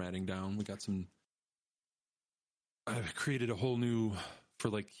some formatting down. I've created a whole new, for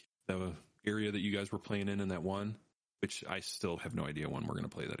like the area that you guys were playing in that one, which I still have no idea when we're going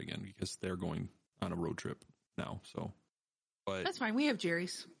to play that again because they're going on a road trip now. So, but That's fine. We have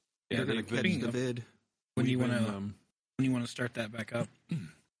Jerry's. They're going to catch been- the vid. When do you we've want been, to when you want to start that back up?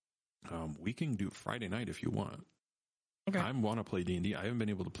 we can do Friday night if you want. Okay. I want to play D&D. I haven't been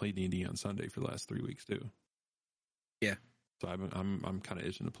able to play D&D on Sunday for the last 3 weeks too. Yeah. So I'm kind of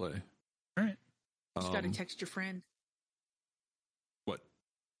itching to play. All right. Just got to text your friend. What?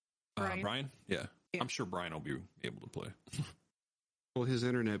 Brian? Brian? Yeah. Yeah. I'm sure Brian will be able to play. Will his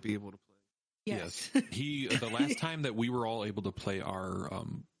internet be able to play? Yes. He the last time that we were all able to play our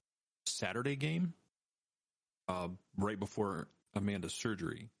Saturday game, right before Amanda's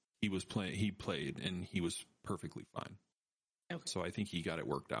surgery, he played and he was perfectly fine. Okay. So I think he got it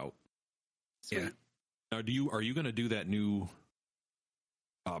worked out. Sweet. Yeah. Now, are you going to do that new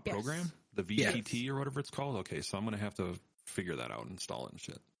program, the VTT or whatever it's called? Okay, so I'm going to have to figure that out and install it and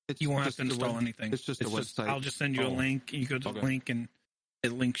shit. It's You won't have just to a install web- anything. It's just a website. I'll just send you a Oh. link. You go to the Okay. link and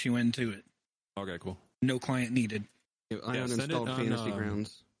it links you into it. Okay, cool. No client needed. I Yeah, send it uninstalled on, Fantasy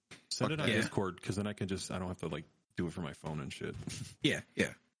Grounds. Send it on Yeah. Discord because then I don't have to like do it from my phone and shit. Yeah.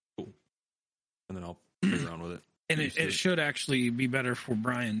 And then I'll play around with it. And Used it to should actually be better for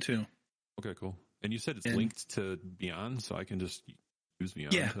Brian too. Okay, cool. And you said it's And- linked to Beyond, so I can just use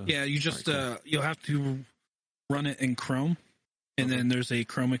Beyond. Yeah. You just Alright, you'll have to run it in Chrome, and Okay. then there's a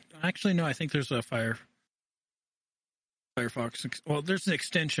Chrome. Actually, no, I think there's a Firefox. Well, there's an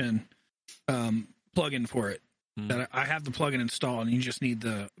extension plugin for it. Hmm. That I have the plugin installed, and you just need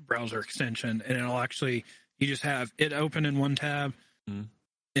the browser extension, and it'll actually you just have it open in one tab Hmm.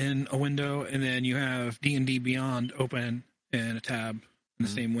 in a window, and then you have D&D Beyond open in a tab in the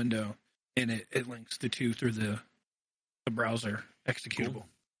Hmm. same window, and it links the two through the browser executable.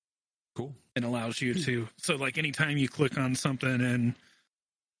 Cool. And allows you to like anytime you click on something in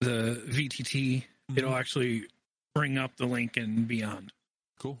the VTT, it'll actually bring up the link in Beyond.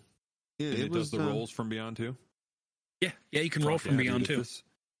 Cool. Yeah, And it was does the rolls from Beyond too. Yeah, you can roll Fuck from yeah, Beyond dude. too.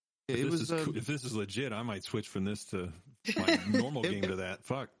 If this is legit, I might switch from this to my normal game to that.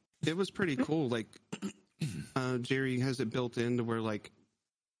 Fuck. It was pretty cool. Like Jerry has it built in to where like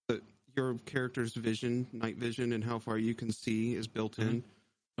your character's vision, night vision, and how far you can see is built in.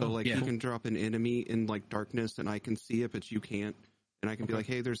 So Oh, like yeah. you can drop an enemy in like darkness, and I can see it, but you can't. And I can be like,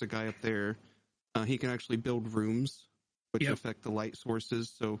 hey, there's a guy up there. He can actually build rooms, which Yep. affect the light sources.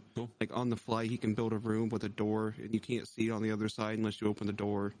 So Cool. like on the fly, he can build a room with a door, and you can't see it on the other side unless you open the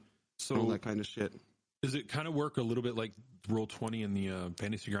door. And all So that kind of shit. does it kind of work a little bit like Roll20 in the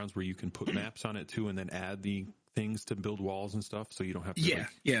Fantasy Grounds where you can put maps on it too and then add the things to build walls and stuff so you don't have to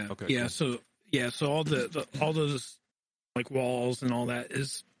Okay, cool. So all all those like walls and all that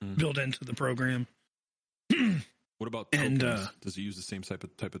is Mhm. built into the program. What about And, tokens? Does it use the same type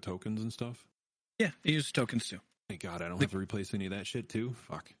of tokens and stuff? Yeah, they use tokens too. Thank God I don't have to replace any of that shit too.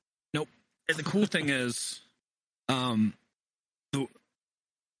 Fuck. And the cool thing is,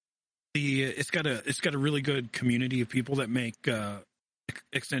 it's got a really good community of people that make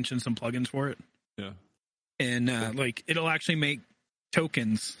extensions and plugins for it. Yeah. And like it'll actually make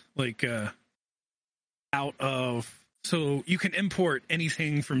tokens like out of, so you can import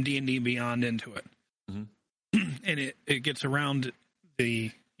anything from D&D Beyond into it. Mhm. And it gets around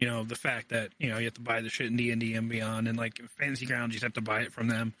the the fact that you have to buy the shit in D&D and Beyond, and like Fantasy Grounds you just have to buy it from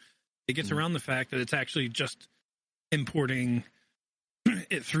them. It gets Mhm. around the fact that it's actually just importing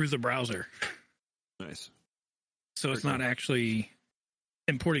it through the browser. Nice. So it's Very not actually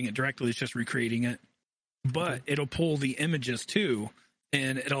importing it directly, it's just recreating it. But it'll pull the images too,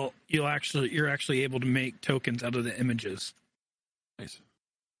 and you're actually able to make tokens out of the images. Nice.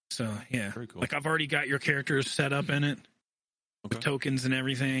 So yeah. Very cool. Like I've already got your characters set up in it Okay. with tokens and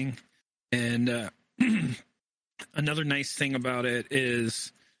everything. And another nice thing about it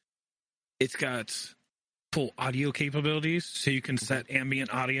is it's got full audio capabilities, so you can set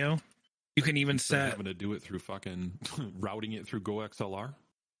ambient audio. You can even Instead of set having to do it through fucking routing it through GoXLR.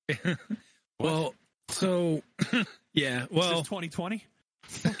 well, so yeah, well, Is this 2020?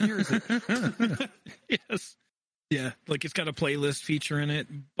 What year is it? yes, yeah, like it's got a playlist feature in it,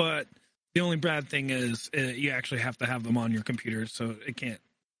 but the only bad thing is you actually have to have them on your computer, so it can't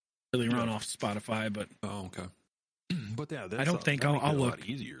really run Yeah. off Spotify. But Oh, okay. But yeah, that's I don't think that I'll makes it a look. lot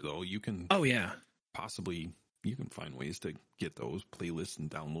easier though. You can oh yeah, possibly find ways to get those playlists and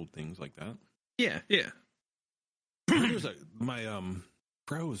download things like that. yeah. There's my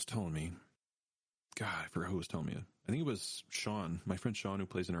bro was telling me. God, I forgot who was telling me. I think it was Sean, my friend Sean, who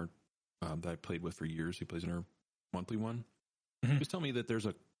plays in our that I played with for years. He plays in our monthly one. Mhm. He was telling me that there's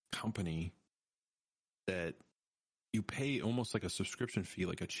a company that you pay almost like a subscription fee,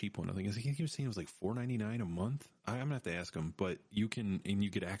 like a cheap one. I think he was saying it was like $4.99 a month. I'm gonna have to ask him, but you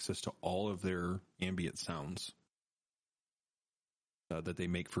get access to all of their ambient sounds that they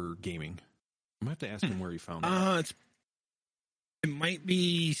make for gaming. I'm gonna have to ask him where he found that. It might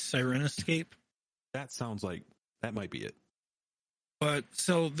be Sirenescape. That sounds like that might be it. But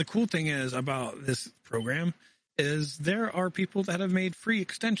so the cool thing is about this program is there are people that have made free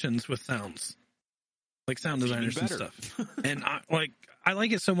extensions with sounds, like sound designers and Better. stuff. And I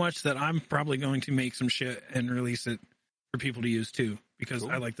like it so much that I'm probably going to make some shit and release it for people to use too, because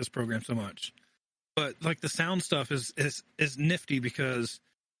Cool. I like this program so much. But like the sound stuff is nifty because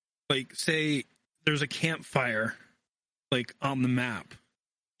like say there's a campfire like on the map.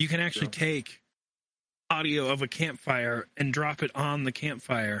 You can actually Yeah. take audio of a campfire and drop it on the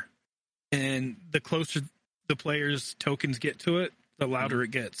campfire, and the closer the player's tokens get to it, the louder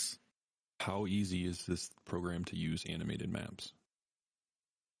it gets. How easy is this program to use animated maps?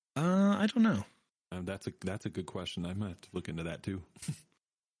 I don't know. That's a good question. I might have to look into that too.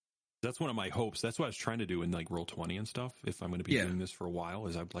 That's one of my hopes. That's what I was trying to do in like Roll20 and stuff. If I'm going to be Yeah. doing this for a while,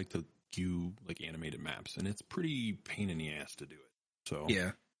 is I'd like to do like animated maps, and it's pretty pain in the ass to do it. So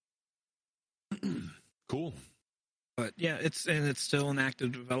Yeah. cool. But yeah, it's still in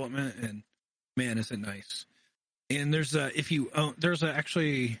active development, and man, is it nice. And there's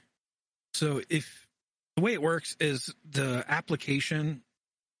actually, so if the way it works is the application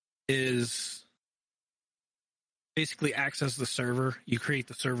is basically acts as the server. You create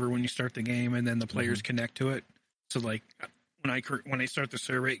the server when you start the game, and then the players connect to it. So like when I start the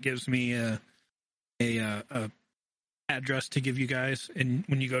server, it gives me a address to give you guys, and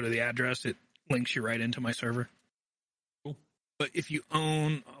when you go to the address, it links you right into my server. Cool. But if you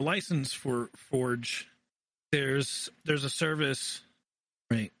own a license for Forge, there's a service,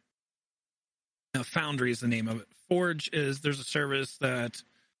 right? Now, Foundry is the name of it. Forge there's a service that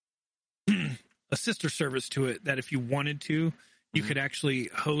a sister service to it that if you wanted to, you could actually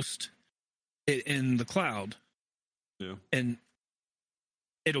host it in the cloud. Yeah. And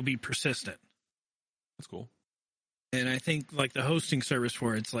it'll be persistent. That's cool. And I think like the hosting service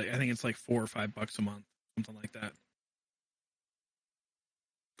for it's like, I think it's like $4 or $5 a month, something like that.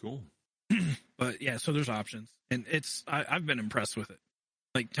 Cool. But yeah, so there's options, and I've been impressed with it.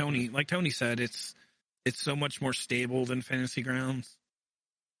 Like Tony said, it's so much more stable than Fantasy Grounds,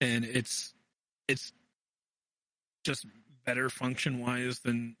 and it's just better function wise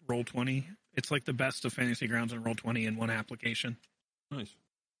than Roll20. It's like the best of Fantasy Grounds and Roll20 in one application. Nice.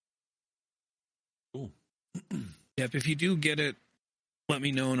 Cool. Yep. If you do get it, let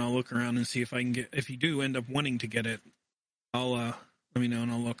me know and I'll look around and see if I can get. If you do end up wanting to get it, I'll let me know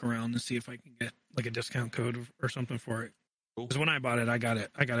and I'll look around and see if I can get like a discount code or something for it. Cool. Because when I bought it, I got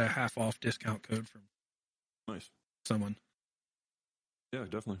a half off discount code from Nice. someone. Yeah,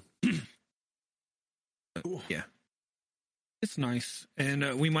 definitely. Cool. Yeah, it's nice,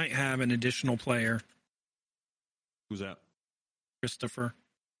 and we might have an additional player, Who's that? Christopher.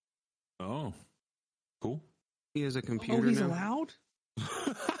 Oh, cool. He has a computer Oh, he's now. allowed?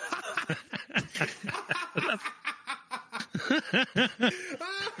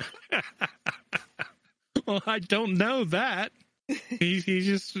 Well, I don't know that. He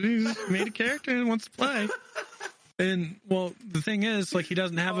just made a character and wants to play. And well, the thing is, like, he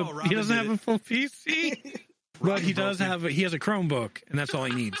doesn't have a full PC, but he has a Chromebook, and that's all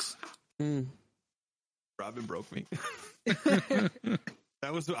he needs. Robin broke me.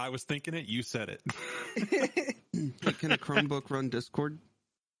 I was thinking it. You said it. Hey, can a Chromebook run Discord?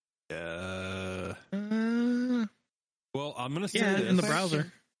 Well, I'm gonna say this. in the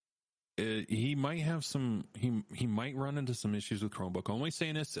browser. He might have some. He might run into some issues with Chromebook. I'm only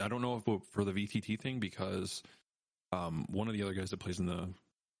saying this. I don't know if for the VTT thing because one of the other guys that plays in the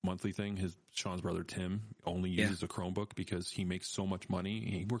monthly thing, Sean's brother Tim, only uses a Chromebook because he makes so much money.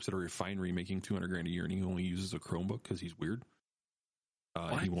 He works at a refinery making $200,000 a year, and he only uses a Chromebook because he's weird.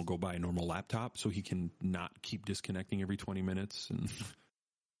 He won't go buy a normal laptop, so he can not keep disconnecting every 20 minutes and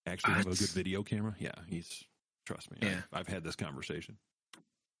actually have a good video camera. Yeah, trust me. Yeah. I've had this conversation.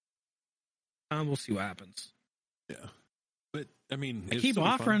 We'll see what happens. Yeah, but I mean, I it's keep still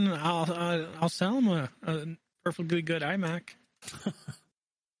fun. offering. I'll sell him a perfectly good iMac.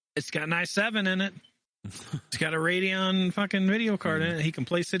 It's got an i7 in it. It's got a Radeon fucking video card in it. He can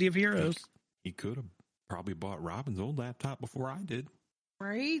play City of Heroes. He could have probably bought Robin's old laptop before I did.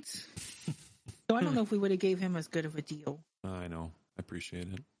 Right? So I don't know if we would have gave him as good of a deal. I know. I appreciate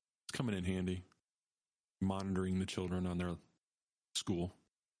it. It's coming in handy. Monitoring the children on their school.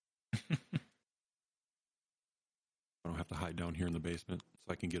 I don't have to hide down here in the basement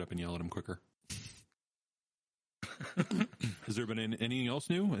so I can get up and yell at them quicker. Has there been anything else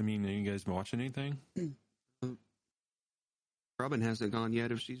new? I mean, are you guys been watching anything? Robin hasn't gone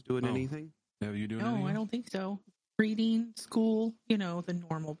yet if she's doing anything. Have you doing No, anything? I don't think so. Reading, school, the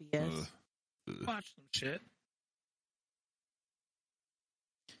normal BS. Watch some shit.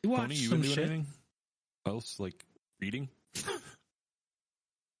 You watch Tony, you some been doing shit. anything else, like reading?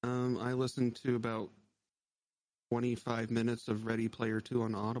 I listened to about 25 minutes of Ready Player 2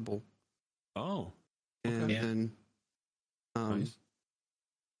 on Audible. Oh, And Okay. then nice.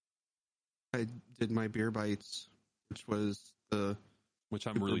 I did my beer bites, which was Which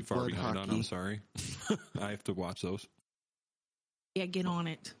I'm really far Blood behind on. hockey. I'm sorry. I have to watch those. Yeah, get on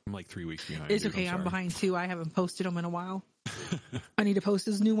it. I'm like 3 weeks behind. It's dude. okay. I'm sorry. behind too. I haven't posted them in a while. I need to post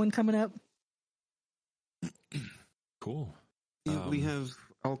this new one coming up. Cool. we have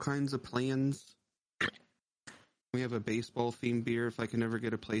all kinds of plans. We have a baseball themed beer. If I can ever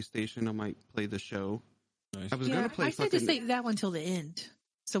get a PlayStation, I might play the show. Nice. I was Yeah, gonna play I said to fucking. save that one till the end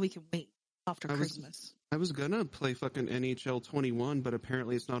so we can wait after I was- Christmas. I was gonna play fucking NHL 21, but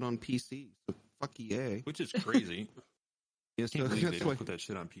apparently it's not on PC. So fuck EA. Which is crazy. Yeah, I so can't believe they that's don't why put that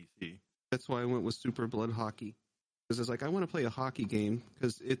shit on PC. that's why I went with Super Blood Hockey. Because I was like, I want to play a hockey game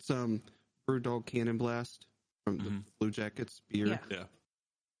because it's Brewdog Cannon Blast from the Blue Jackets beer. Yeah. Yeah.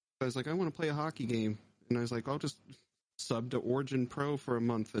 I was like, I want to play a hockey game, and I was like, I'll just sub to Origin Pro for a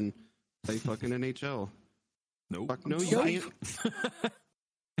month and play fucking NHL. Nope. Fuck no, you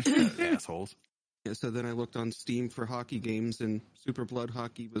can't. Assholes. Yeah, so then I looked on Steam for hockey games, and Super Blood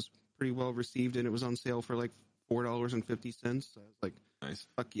Hockey was pretty well received, and it was on sale for like $4.50. So I was like, Nice.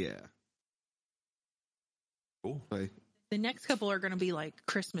 fuck yeah. Cool. The next couple are going to be like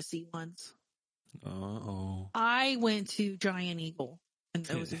Christmassy ones. Uh-oh. I went to Giant Eagle, and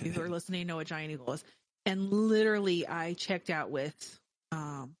those of you who are listening know what Giant Eagle is. And literally, I checked out with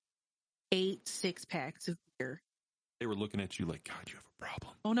 8 6-packs of beer. They were looking at you like, God, you have a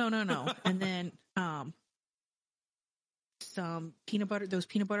problem. Oh no! And then some peanut butter, those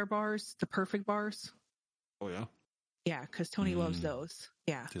peanut butter bars, the perfect bars. Oh, yeah? Yeah, because Tony loves those.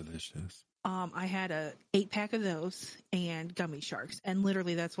 Yeah. Delicious. I had a 8-pack of those and gummy sharks, and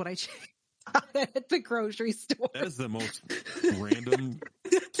literally that's what I checked at the grocery store. That is the most random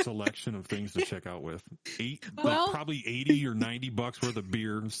selection of things to check out with. Probably 80 or $90 worth of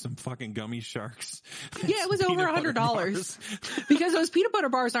beer, some fucking gummy sharks. Yeah, it was over $100 because those peanut butter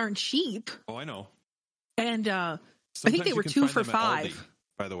bars aren't cheap. Oh, I know. And I think they were 2 for $5.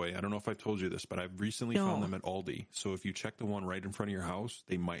 By the way, I don't know if I've told you this, but I've recently found them at Aldi. So if you check the one right in front of your house,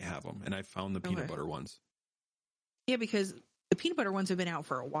 they might have them. And I found the peanut butter ones. Yeah, because the peanut butter ones have been out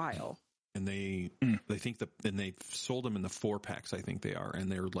for a while. And they think and they've sold them in the 4-packs, I think they are.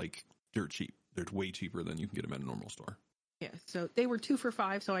 And they're like dirt cheap. They're way cheaper than you can get them at a normal store. Yeah, so they were 2 for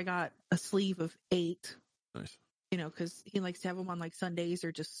 $5. So I got a sleeve of 8. Nice. You know, because he likes to have them on like Sundays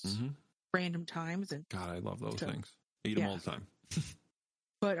or just random times. And God, I love those things. Eat them all the time.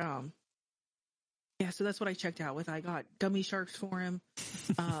 But yeah, so that's what I checked out with. I got gummy sharks for him.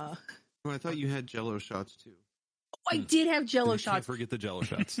 Oh, I thought you had Jello shots too. I did have Jello Can't shots. forget the Jello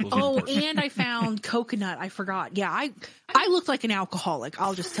shots. Those are Oh, important. and I found coconut. I forgot. Yeah, I looked like an alcoholic.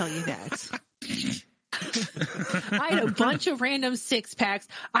 I'll just tell you that. I had a bunch of random 6-packs.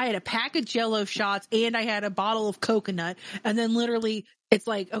 I had a pack of Jello shots, and I had a bottle of coconut. And then literally, it's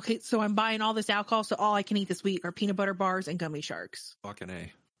like, okay, so I'm buying all this alcohol, so all I can eat this week are peanut butter bars and gummy sharks. Fucking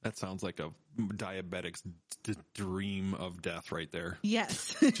A. That sounds like a diabetic's dream of death right there.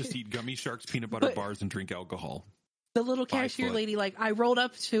 Yes. Just eat gummy sharks, peanut butter bars, and drink alcohol. The little 5 cashier foot. lady, like, I rolled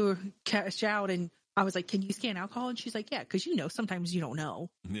up to cash out, and I was like, can you scan alcohol? And she's like, yeah, because sometimes you don't know.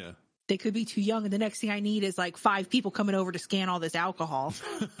 Yeah. They could be too young, and the next thing I need is like 5 people coming over to scan all this alcohol.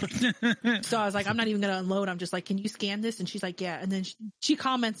 So I was like, I'm not even going to unload. I'm just like, can you scan this? And she's like, yeah. And then she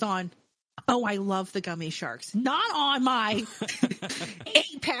comments on, oh, I love the gummy sharks. Not on my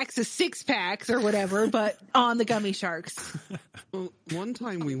 8-packs of 6-packs or whatever, but on the gummy sharks. Well, one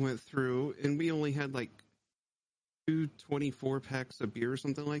time we went through and we only had like 2 24-packs of beer or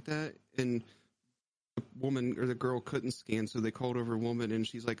something like that. And the woman or the girl couldn't scan, so they called over a woman and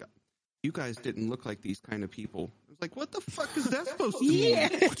she's like, you guys didn't look like these kind of people. I was like, what the fuck is that supposed to mean? Yeah.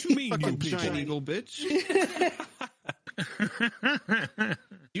 What you mean, Fucking you people? Giant Eagle bitch.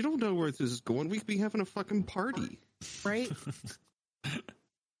 You don't know where this is going. We could be having a fucking party. Right?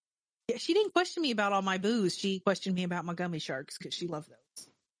 Yeah, she didn't question me about all my booze. She questioned me about my gummy sharks because she loved those.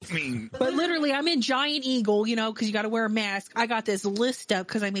 I mean, But literally, I'm in Giant Eagle, because you got to wear a mask. I got this list up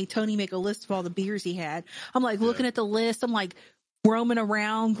because I made Tony make a list of all the beers he had. I'm like looking at the list. I'm like roaming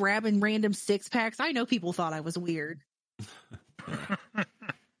around, grabbing random 6-packs. I know people thought I was weird.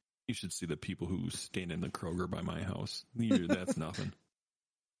 You should see the people who stand in the Kroger by my house. That's nothing.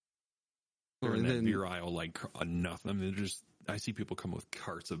 They're in that beer aisle like nothing. I mean, I see people come with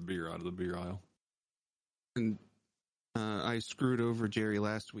carts of beer out of the beer aisle. And I screwed over Jerry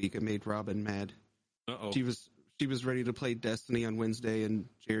last week. I made Robin mad. Uh-oh. She was ready to play Destiny on Wednesday, and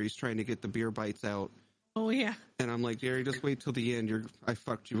Jerry's trying to get the beer bites out. Oh, yeah. And I'm like, Jerry, just wait till the end. I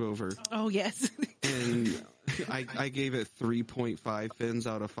fucked you over. Oh, yes. And I gave it 3.5 fins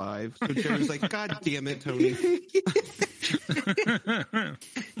out of 5. So Jerry's like, God damn it, Tony.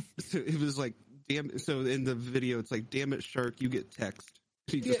 So it was like, damn. So in the video, it's like, damn it, Shark, you get text.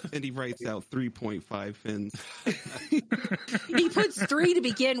 And he writes out 3.5 fins. He puts 3 to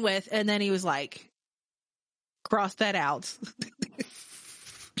begin with, and then he was like, cross that out.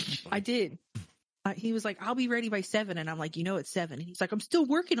 I did. He was like, I'll be ready by 7. And I'm like, it's 7. And he's like, I'm still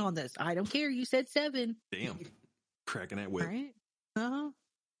working on this. I don't care. You said 7. Damn. Cracking that whip. Right? Uh-huh.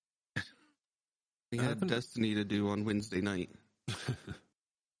 We had Destiny to do on Wednesday night.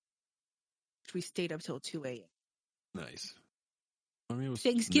 We stayed up till 2 a.m. Nice. I mean, it was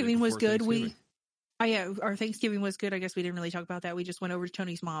Thanksgiving the day was before good. Thanksgiving. Our Thanksgiving was good. I guess we didn't really talk about that. We just went over to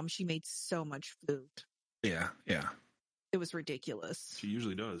Tony's mom. She made so much food. Yeah, yeah. It was ridiculous. She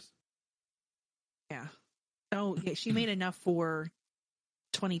usually does. Yeah. Oh, yeah. She made enough for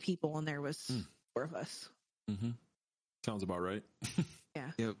 20 people, and there was 4 of us. Mm-hmm. Sounds about right.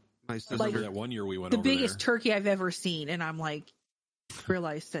 Yep. My sister. Like, Remember that one year we went The over biggest there. turkey I've ever seen, and I'm like,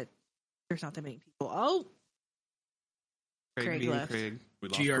 realized that there's not that many people. Oh, Craig being left. Craig. We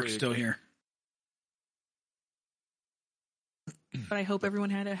lost GR's Craig. still here. but I hope everyone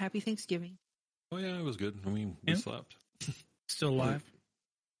had a happy Thanksgiving. Oh yeah, it was good. I mean, we Yeah. slept. Still alive.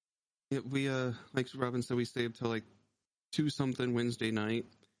 Yeah, we like Robin said, we stayed up till like 2-something Wednesday night,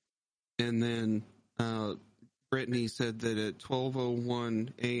 and then Brittany said that at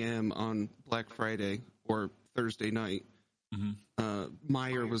 12:01 a.m. on Black Friday or Thursday night,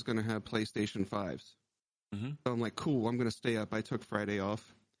 Meyer was going to have PlayStation 5s. Mm-hmm. So I'm like, cool, I'm going to stay up. I took Friday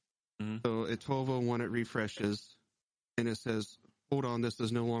off. Mm-hmm. So at 12:01 it refreshes, and it says, hold on, this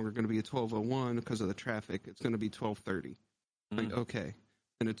is no longer going to be at 12:01 because of the traffic. It's going to be 12:30. Like, okay.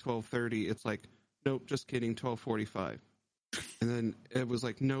 And at 12:30, it's like, nope, just kidding, 12:45. And then it was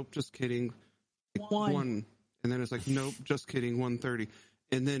like, nope, just kidding, like, 1. And then it's like, nope, just kidding, 1:30.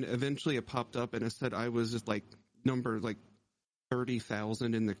 And then eventually it popped up and it said I was just like number like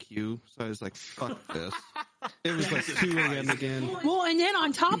 30,000 in the queue. So I was like, fuck this. It was like 2 a.m. again. Well, and then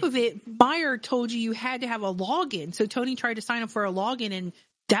on top of it, Meyer told you had to have a login. So Tony tried to sign up for a login, and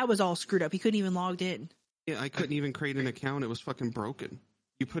that was all screwed up. He couldn't even log in. Yeah, I couldn't even create an account. It was fucking broken.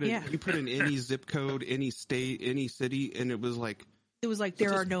 You put in any zip code, any state, any city, and it was like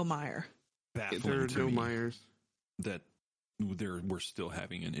there are no Meyer. there Baffling are to no me Myers. that we're still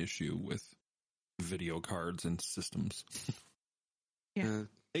having an issue with video cards and systems. Yeah.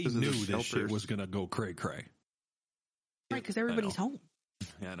 They Because of the knew this shit scalpers. was gonna go cray cray. Right, because everybody's home.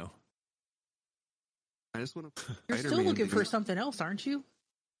 Yeah, I know. I just want to. You're still looking for something else, aren't you?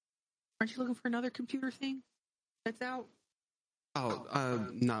 Aren't you looking for another computer thing that's out? Oh,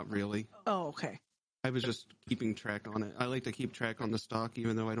 not really. Oh, okay. I was just keeping track on it. I like to keep track on the stock,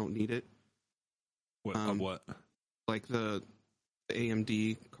 even though I don't need it. What? What? Like the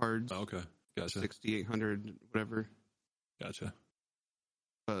AMD cards, Oh, okay, gotcha, 6800, whatever. gotcha.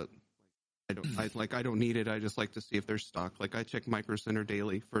 But I don't need it. I just like to see if there's stock. Like I check Micro Center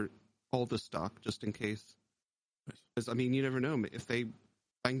daily for all the stock just in case. Because I mean, you never know. If I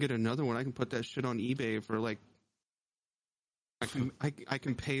can get another one, I can put that shit on eBay for like. I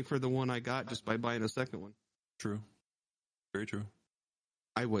can pay for the one I got just by buying a second one. True, very true.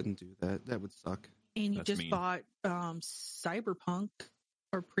 I wouldn't do that. That would suck. And you That's just mean. bought Cyberpunk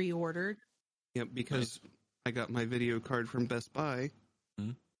or pre-ordered. Yep, because I got my video card from Best Buy.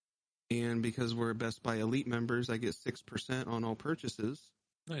 Mhm. And because we're Best Buy Elite members, I get 6% on all purchases.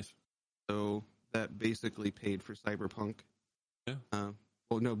 Nice. So that basically paid for Cyberpunk. Yeah.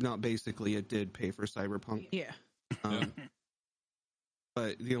 Well, no, not basically. It did pay for Cyberpunk. Yeah.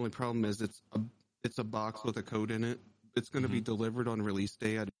 But the only problem is it's a box with a code in it. It's going to be delivered on release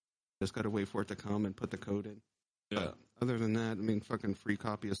day. I just got to wait for it to come and put the code in. Yeah. Other than that, I mean, fucking free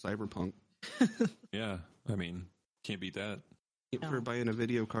copy of Cyberpunk. Yeah. I mean, can't beat that. For buying a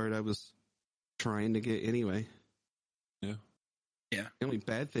video card, I was trying to get anyway. Yeah. Yeah. The only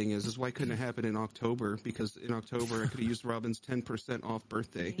bad thing is why couldn't it happen in October? Because in October, I could have used Robin's 10% off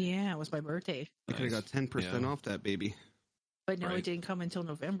birthday. Yeah, it was my birthday. I could have got 10% off that baby. But no, Right. it didn't come until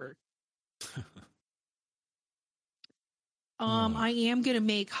November. I am going to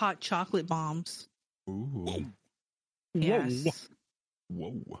make hot chocolate bombs. Ooh. Yes.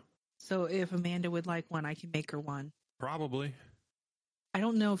 Whoa. So if Amanda would like one, I can make her one. Probably. I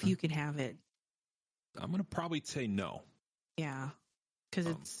don't know if you can have it. I'm gonna probably say no. Yeah. Because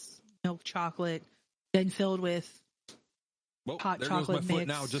it's milk chocolate, then filled with Well, hot there chocolate goes my foot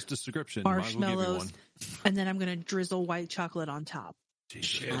mix, now. Just description. Might as well give you marshmallows, one. and then I'm going to drizzle white chocolate on top. Jesus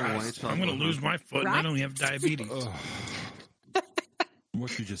Shit, Christ. I'm gonna lose my foot, and I Right? don't have diabetes. Ugh.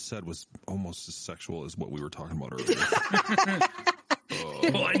 What you just said was almost as sexual as what we were talking about earlier.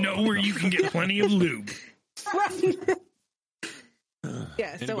 Well, I know where you can get plenty of lube.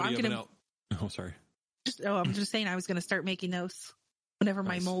 Yeah, so Anybody I'm have going an to out- Oh, sorry. I'm just saying I was going to start making those whenever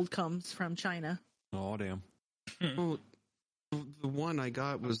my Nice. mold comes from China. Oh, damn. Well, the one I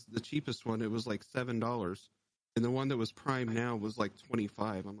got was the cheapest one. It was like $7. And the one that was prime now was like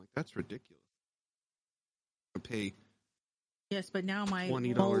 $25. I'm like, that's ridiculous. I pay Yes, but now my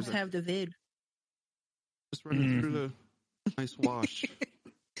 $20 molds have the vid. just running through the nice wash.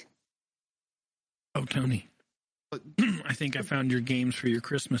 Oh, Tony, But I think I found your games for your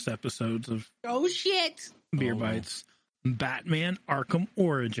Christmas episodes of Oh shit! Beer Oh. Bites. Batman Arkham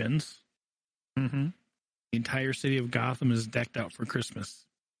Origins. Mm-hmm. The entire city of Gotham is decked out for Christmas.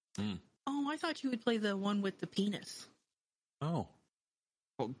 Oh, I thought you would play the one with the penis. Oh.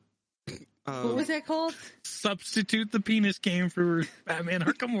 What was that called? Substitute the penis game for Batman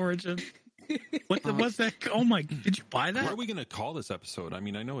Arkham Origins. What's that? Oh my! Did you buy What that? are we going to call this episode? I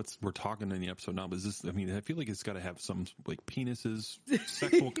mean, I know we're talking in the episode now, but is this, I mean, I feel like it's got to have some like penises,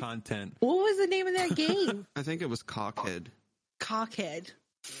 sexual content. What was the name of that game? I think it was Cockhead. Cockhead.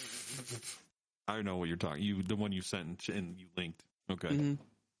 I know what you're talking. The one you sent and you linked. Okay. Mhm.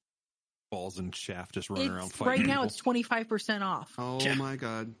 Balls and Shaft just running around It's, fighting. right now, people. it's 25% off. Oh Yeah. my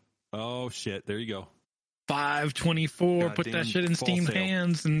god. Oh shit! There you go. $5.24. Put that Goddamn shit in fall Steam sale.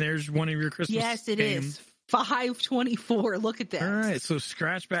 hands, and there's one of your Christmas. Yes, it games. is. $5.24. Look at that. All right, so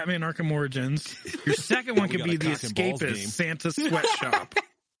scratch Batman Arkham Origins. Your second one We could got be a The cock and balls Escapist, game. Santa's Sweatshop.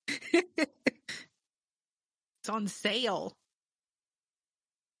 It's on sale.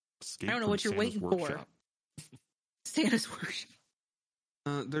 Escape I don't know from what you're Santa's waiting for. Workshop. Santa's worship.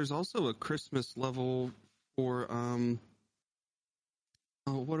 There's also a Christmas level for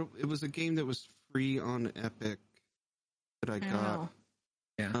it was a game that was free on Epic that I got.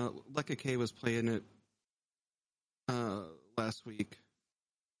 Oh. Lekka K was playing it last week.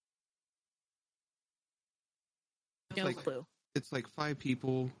 No like- clue. It's like 5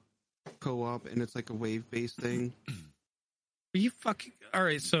 people co-op, and it's like a wave-based thing. Are you fucking all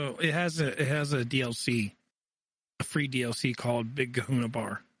right? So it has a DLC, a free DLC called Big Kahuna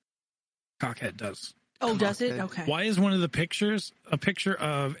Bar. Cockhead does. Oh, does it? Cockhead. Okay. Why is one of the pictures a picture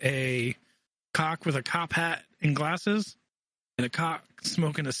of a cock with a cop hat and glasses, and a cock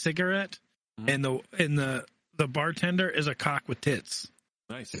smoking a cigarette, and the bartender is a cock with tits?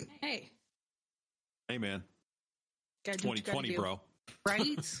 Nice. Hey. Hey man, Gotta do what you gotta 2020, do. bro.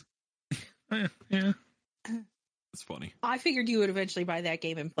 Right? Yeah. That's funny. I figured you would eventually buy that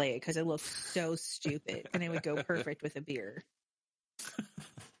game and play it because it looks so stupid and it would go perfect with a beer.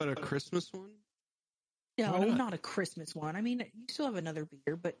 But a Christmas one? No, Why not? not a Christmas one. I mean, you still have another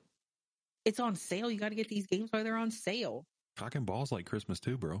beer, but it's on sale. You got to get these games while they're on sale. Cock and balls like Christmas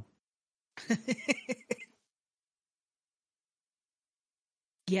too, bro.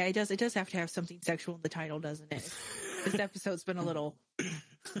 Yeah, it does. It does have to have something sexual in the title, doesn't it? This episode's been a little.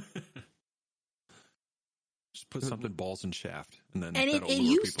 Just put something balls and Shaft, and then And that'll lure you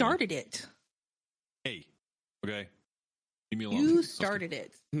people in. started it. Hey, okay, leave me alone. You started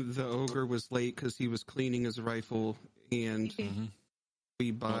it. The ogre was late because he was cleaning his rifle, and Mm-hmm.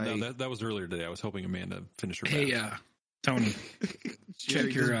 we Well, buy. no, that was earlier today. I was hoping Amanda finished her. Hey, batch. Tony,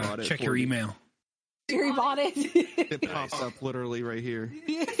 Jerry just bought it check for your me. email. Jerry bought it. It pops up literally right here.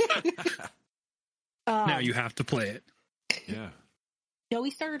 Now you have to play it. yeah. No, we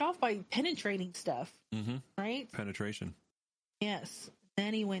started off by penetrating stuff, Mm-hmm. right? Penetration, Yes.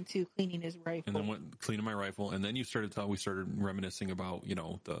 Then he went to cleaning his rifle. and then went cleaning my rifle, and then we started reminiscing about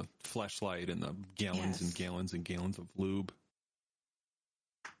the fleshlight and the gallons and Yes. gallons and gallons of lube.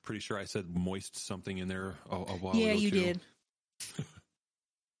 Pretty sure I said moist something in there a while Yeah, ago. you too. did.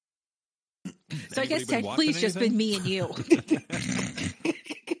 So I guess Anybody been technically it's watching just been anything? me and you.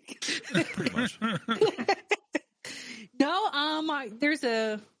 Pretty much. No, there's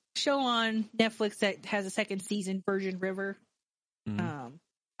a show on Netflix that has a second season, Virgin River. Mhm.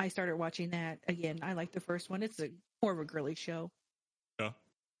 I started watching that again. I like the first one. It's more of a girly show. Yeah.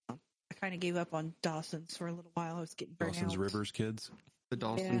 I kind of gave up on Dawson's for a little while. I was getting burnt Dawson's out. Rivers kids. The Yeah,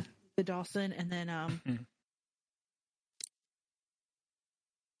 Dawson. the Dawson, and then Mhm.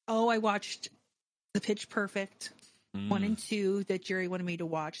 I watched the Pitch Perfect 1 Mm. and 2 that Jerry wanted me to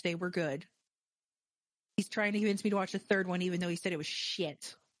watch. They were good. He's trying to convince me to watch the third one, even though he said it was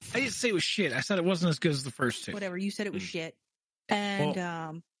shit. I didn't say it was shit. I said it wasn't as good as the first two. Whatever, you said it was Mm. shit.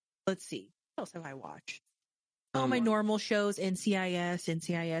 And let's see, what else have I watched? All Um, my normal shows: NCIS,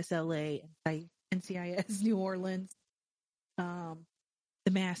 NCIS LA, NCIS New Orleans,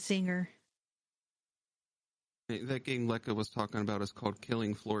 The Masked Singer. That game Lekka was talking about is called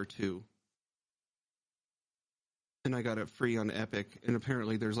Killing Floor 2. And I got it free on Epic. And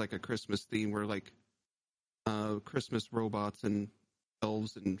apparently there's like a Christmas theme where like Christmas robots and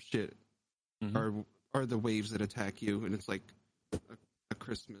elves and shit Mhm. are the waves that attack you. And it's like a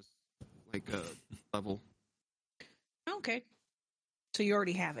Christmas level. Okay, so you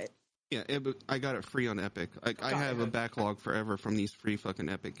already have it. Yeah, I got it free on Epic. I have a backlog forever from these free fucking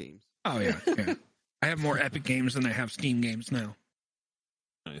Epic games. Oh yeah, yeah. I have more Epic games than I have Steam games now.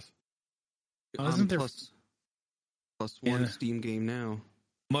 Nice. Oh, isn't there- plus one Yeah. Steam game now.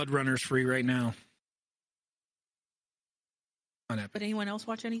 Mud Runner's free right now. on Epic. But anyone else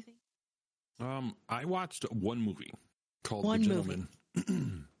watch anything? I watched one movie called One The Gentleman.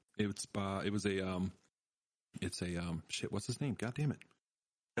 It's a shit. What's his name? God damn it!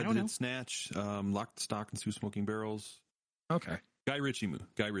 I don't know. Snatch, Lock, Stock, and Two Smoking Barrels. Okay. Guy Ritchie.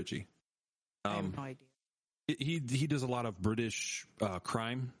 I have no idea. He does a lot of British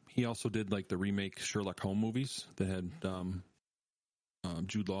crime. He also did like the remake Sherlock Holmes movies that had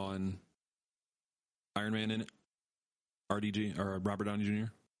Jude Law and Iron Man in it. RDG or Robert Downey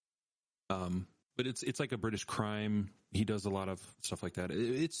Jr. But it's like a British crime. He does a lot of stuff like that.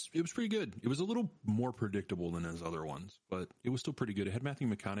 It was pretty good. It was a little more predictable than his other ones, but it was still pretty good. It had Matthew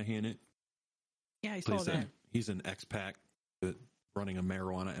McConaughey in it. Yeah, I saw that. He's an expat running a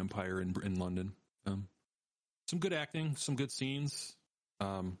marijuana empire in London. Some good acting, some good scenes.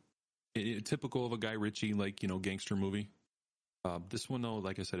 Typical of a Guy Ritchie, gangster movie. This one, though,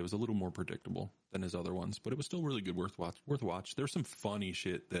 like I said, it was a little more predictable than his other ones, but it was still really good, worth watch. There's some funny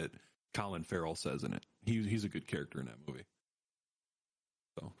shit that Colin Farrell says in it. He's a good character in that movie.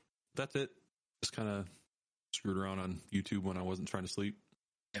 So that's it. Just kind of screwed around on YouTube when I wasn't trying to sleep.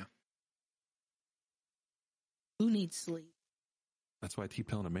 Yeah. Who needs sleep? That's why I keep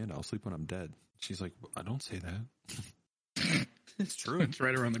telling Amanda I'll sleep when I'm dead. She's like, I don't say that. It's true. It's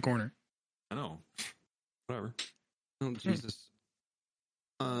right around the corner. I know. Whatever. Oh, Jesus.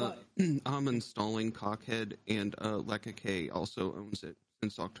 I'm installing Cockhead, and Lekka K also owns it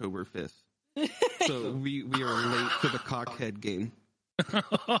since October 5th. So we are late to the Cockhead game.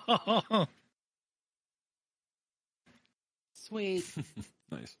 Sweet.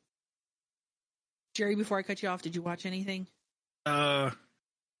 Nice. Jerry, before I cut you off, did you watch anything? I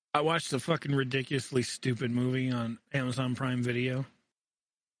watched a fucking ridiculously stupid movie on Amazon Prime Video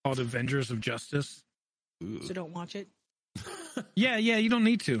called Avengers of Justice. Ooh. So don't watch it? Yeah, you don't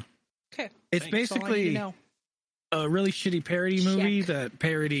need to. Okay. It's Thanks. That's all I need to basically know. a really shitty parody movie Check. that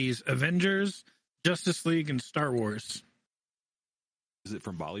parodies Avengers, Justice League, and Star Wars. Is it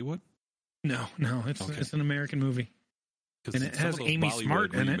from Bollywood? No, it's Okay. it's an American movie. 'Cause And it some has of those Amy Bollywood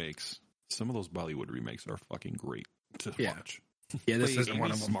Smart in it. remakes, Some of those Bollywood remakes are fucking great to Yeah. watch. Yeah, this Wait, isn't Amy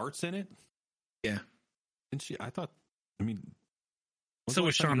one of them. Smart's in it? Yeah. And she, I thought, I mean. when's So the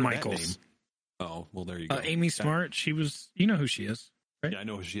was last time Shawn you heard that Michaels. name? Oh, well, there you go. Amy That- Smart, she was, you know who she is, right? Yeah, I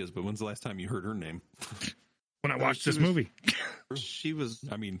know who she is, but when's the last time you heard her name? When I watched she this was- movie. She was.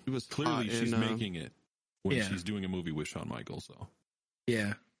 I mean, She was clearly hot she's in, making it when Yeah. she's doing a movie with Shawn Michaels, so.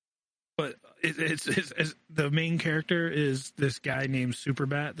 Yeah. But it's the main character is this guy named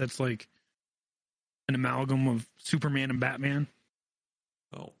Superbat that's like an amalgam of Superman and Batman.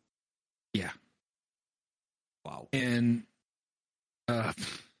 Oh. Yeah. Wow. And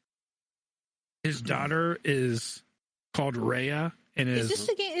his daughter is called Rhea and Is this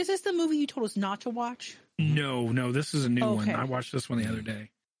the game? Is this the movie you told us not to watch? No, this is a new one. Okay. I watched this one the other day.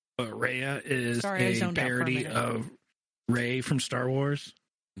 But Rhea is Sorry, I a zoned out for a parody minute. of Rey from Star Wars.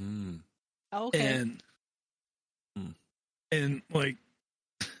 Mm. Okay. And like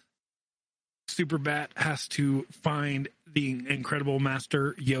Superbat has to find the incredible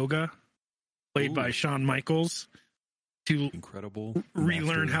master Yoga, played by Ooh. Shawn Michaels, to Incredible.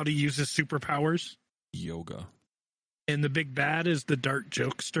 relearn Master how to use his superpowers. yoga. And the big bad is the Dark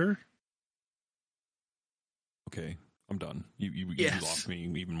Jokester. Okay, I'm done. You Yes. lost me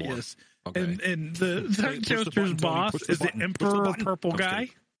even more. Yes. Okay. And the Dark Push the Joker's button, Tony. boss Push the is the button. Push the Emperor button. Purple I'm Guy.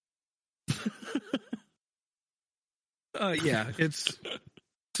 kidding. Yeah, it's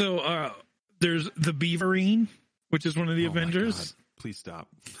so there's the Beaverine, which is one of the Oh my Avengers. God. Please stop.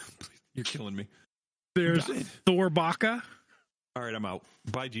 Please. You're killing me. There's God. Thor Baka, All right, I'm out.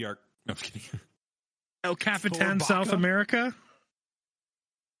 Bye, GR. I'm just kidding. El Capitan Thor South Baka? America.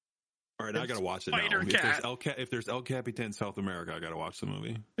 All right, I gotta watch it now. Spider Cat. If there's El Capitan South America, I gotta watch the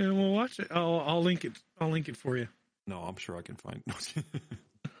movie. And we'll watch it. I'll link it. I'll link it for you. No, I'm sure I can find.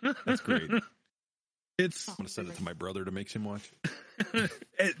 That's great. I'm It's gonna send it to my brother to make him watch.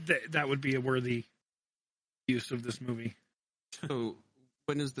 that would be a worthy use of this movie. So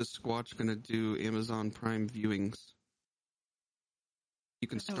when is the Squatch going to do Amazon Prime viewings? You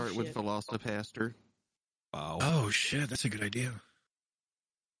can start with shit. Velocipaster. Wow. Oh shit, that's a good idea.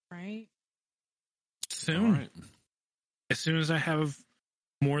 Right? Soon, All right. as soon as I have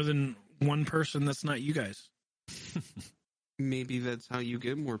more than one person that's not you guys. Maybe that's how you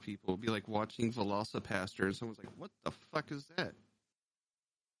get more people. It'd be like watching Velocipaster, and someone's like, "What the fuck is that?"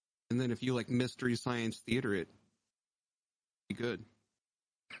 And then if you like Mystery Science Theater, it be good.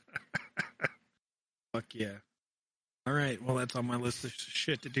 Fuck yeah. All right, well that's on my list of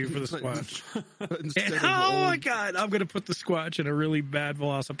shit to do for the Squatch. But instead of Oh my old- god, I'm gonna put the Squatch in a really bad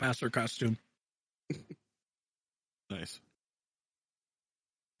Velocipaster costume. Nice.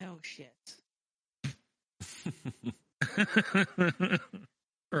 Oh shit.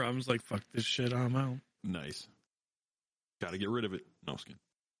 Rob's like, fuck this shit, I'm out. Nice. Got to get rid of it. No, just kidding.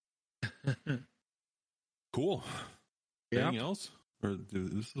 Cool. Yeah. Anything else? Or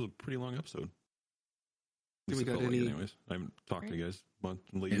this is a pretty long episode. Do we At least it got felt like any- it anyways. I haven't talked to you guys a month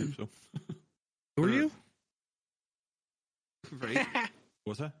later, so. Who are you? Right?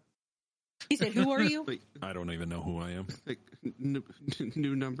 What's that? He said, "Who are you?" Like, I don't even know who I am. like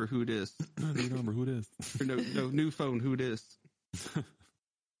new number, who dis? I don't remember who it is. Or no, new phone, who dis?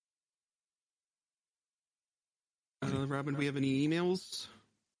 Robin, we have any emails?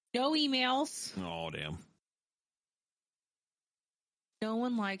 No emails. Oh, damn. No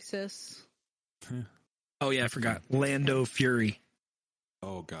one likes us. Oh yeah, I forgot. Lando Fury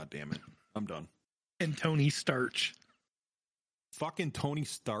Oh, god damn it. I'm done. and Tony Starch. Fucking Tony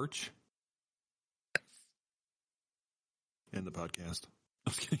Starch. End the podcast.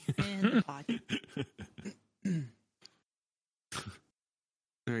 I'm just kidding. And the pod.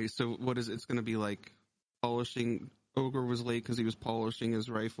 All right, so what is it's going to be like? Polishing. Ogre was late because he was polishing his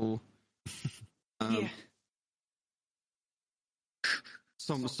rifle. Yeah.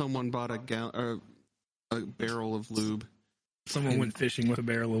 Someone bought a barrel of lube, Someone went fishing with a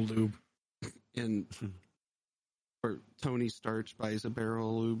barrel of lube. and or Tony Starch buys a barrel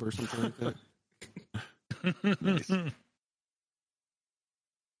of lube or something like that. Nice.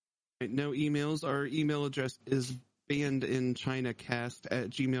 Right, no emails. Our email address is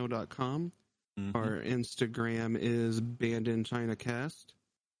bandinChinaCast@gmail.com. Mhm. Our Instagram is bandinChinaCast.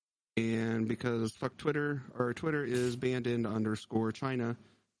 And because fuck Twitter, our Twitter is bandin_China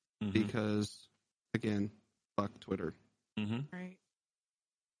Mhm. because, again, fuck Twitter. Mhm. Right.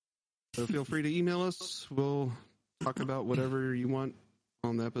 So feel free to email us. We'll talk about whatever you want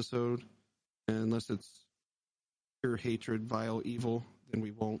on the episode. Unless it's pure hatred, vile, evil, then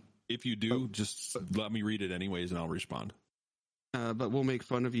we won't. If you do, just let me read it anyways and I'll respond. But we'll make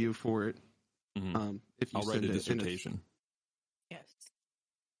fun of you for it. Mhm. If you I'll write send a it in dissertation. Yes.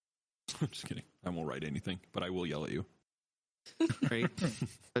 I'm just kidding. I won't write anything, but I will yell at you. right?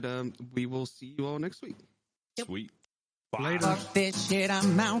 But we will see you all next week. Yep. Sweet. Bye. Later. Fuck this shit,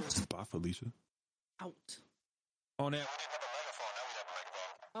 I'm out. Bye, Felicia. Out. Oh, now.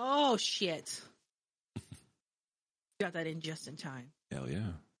 Oh shit. Got that in just in time. Hell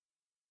yeah.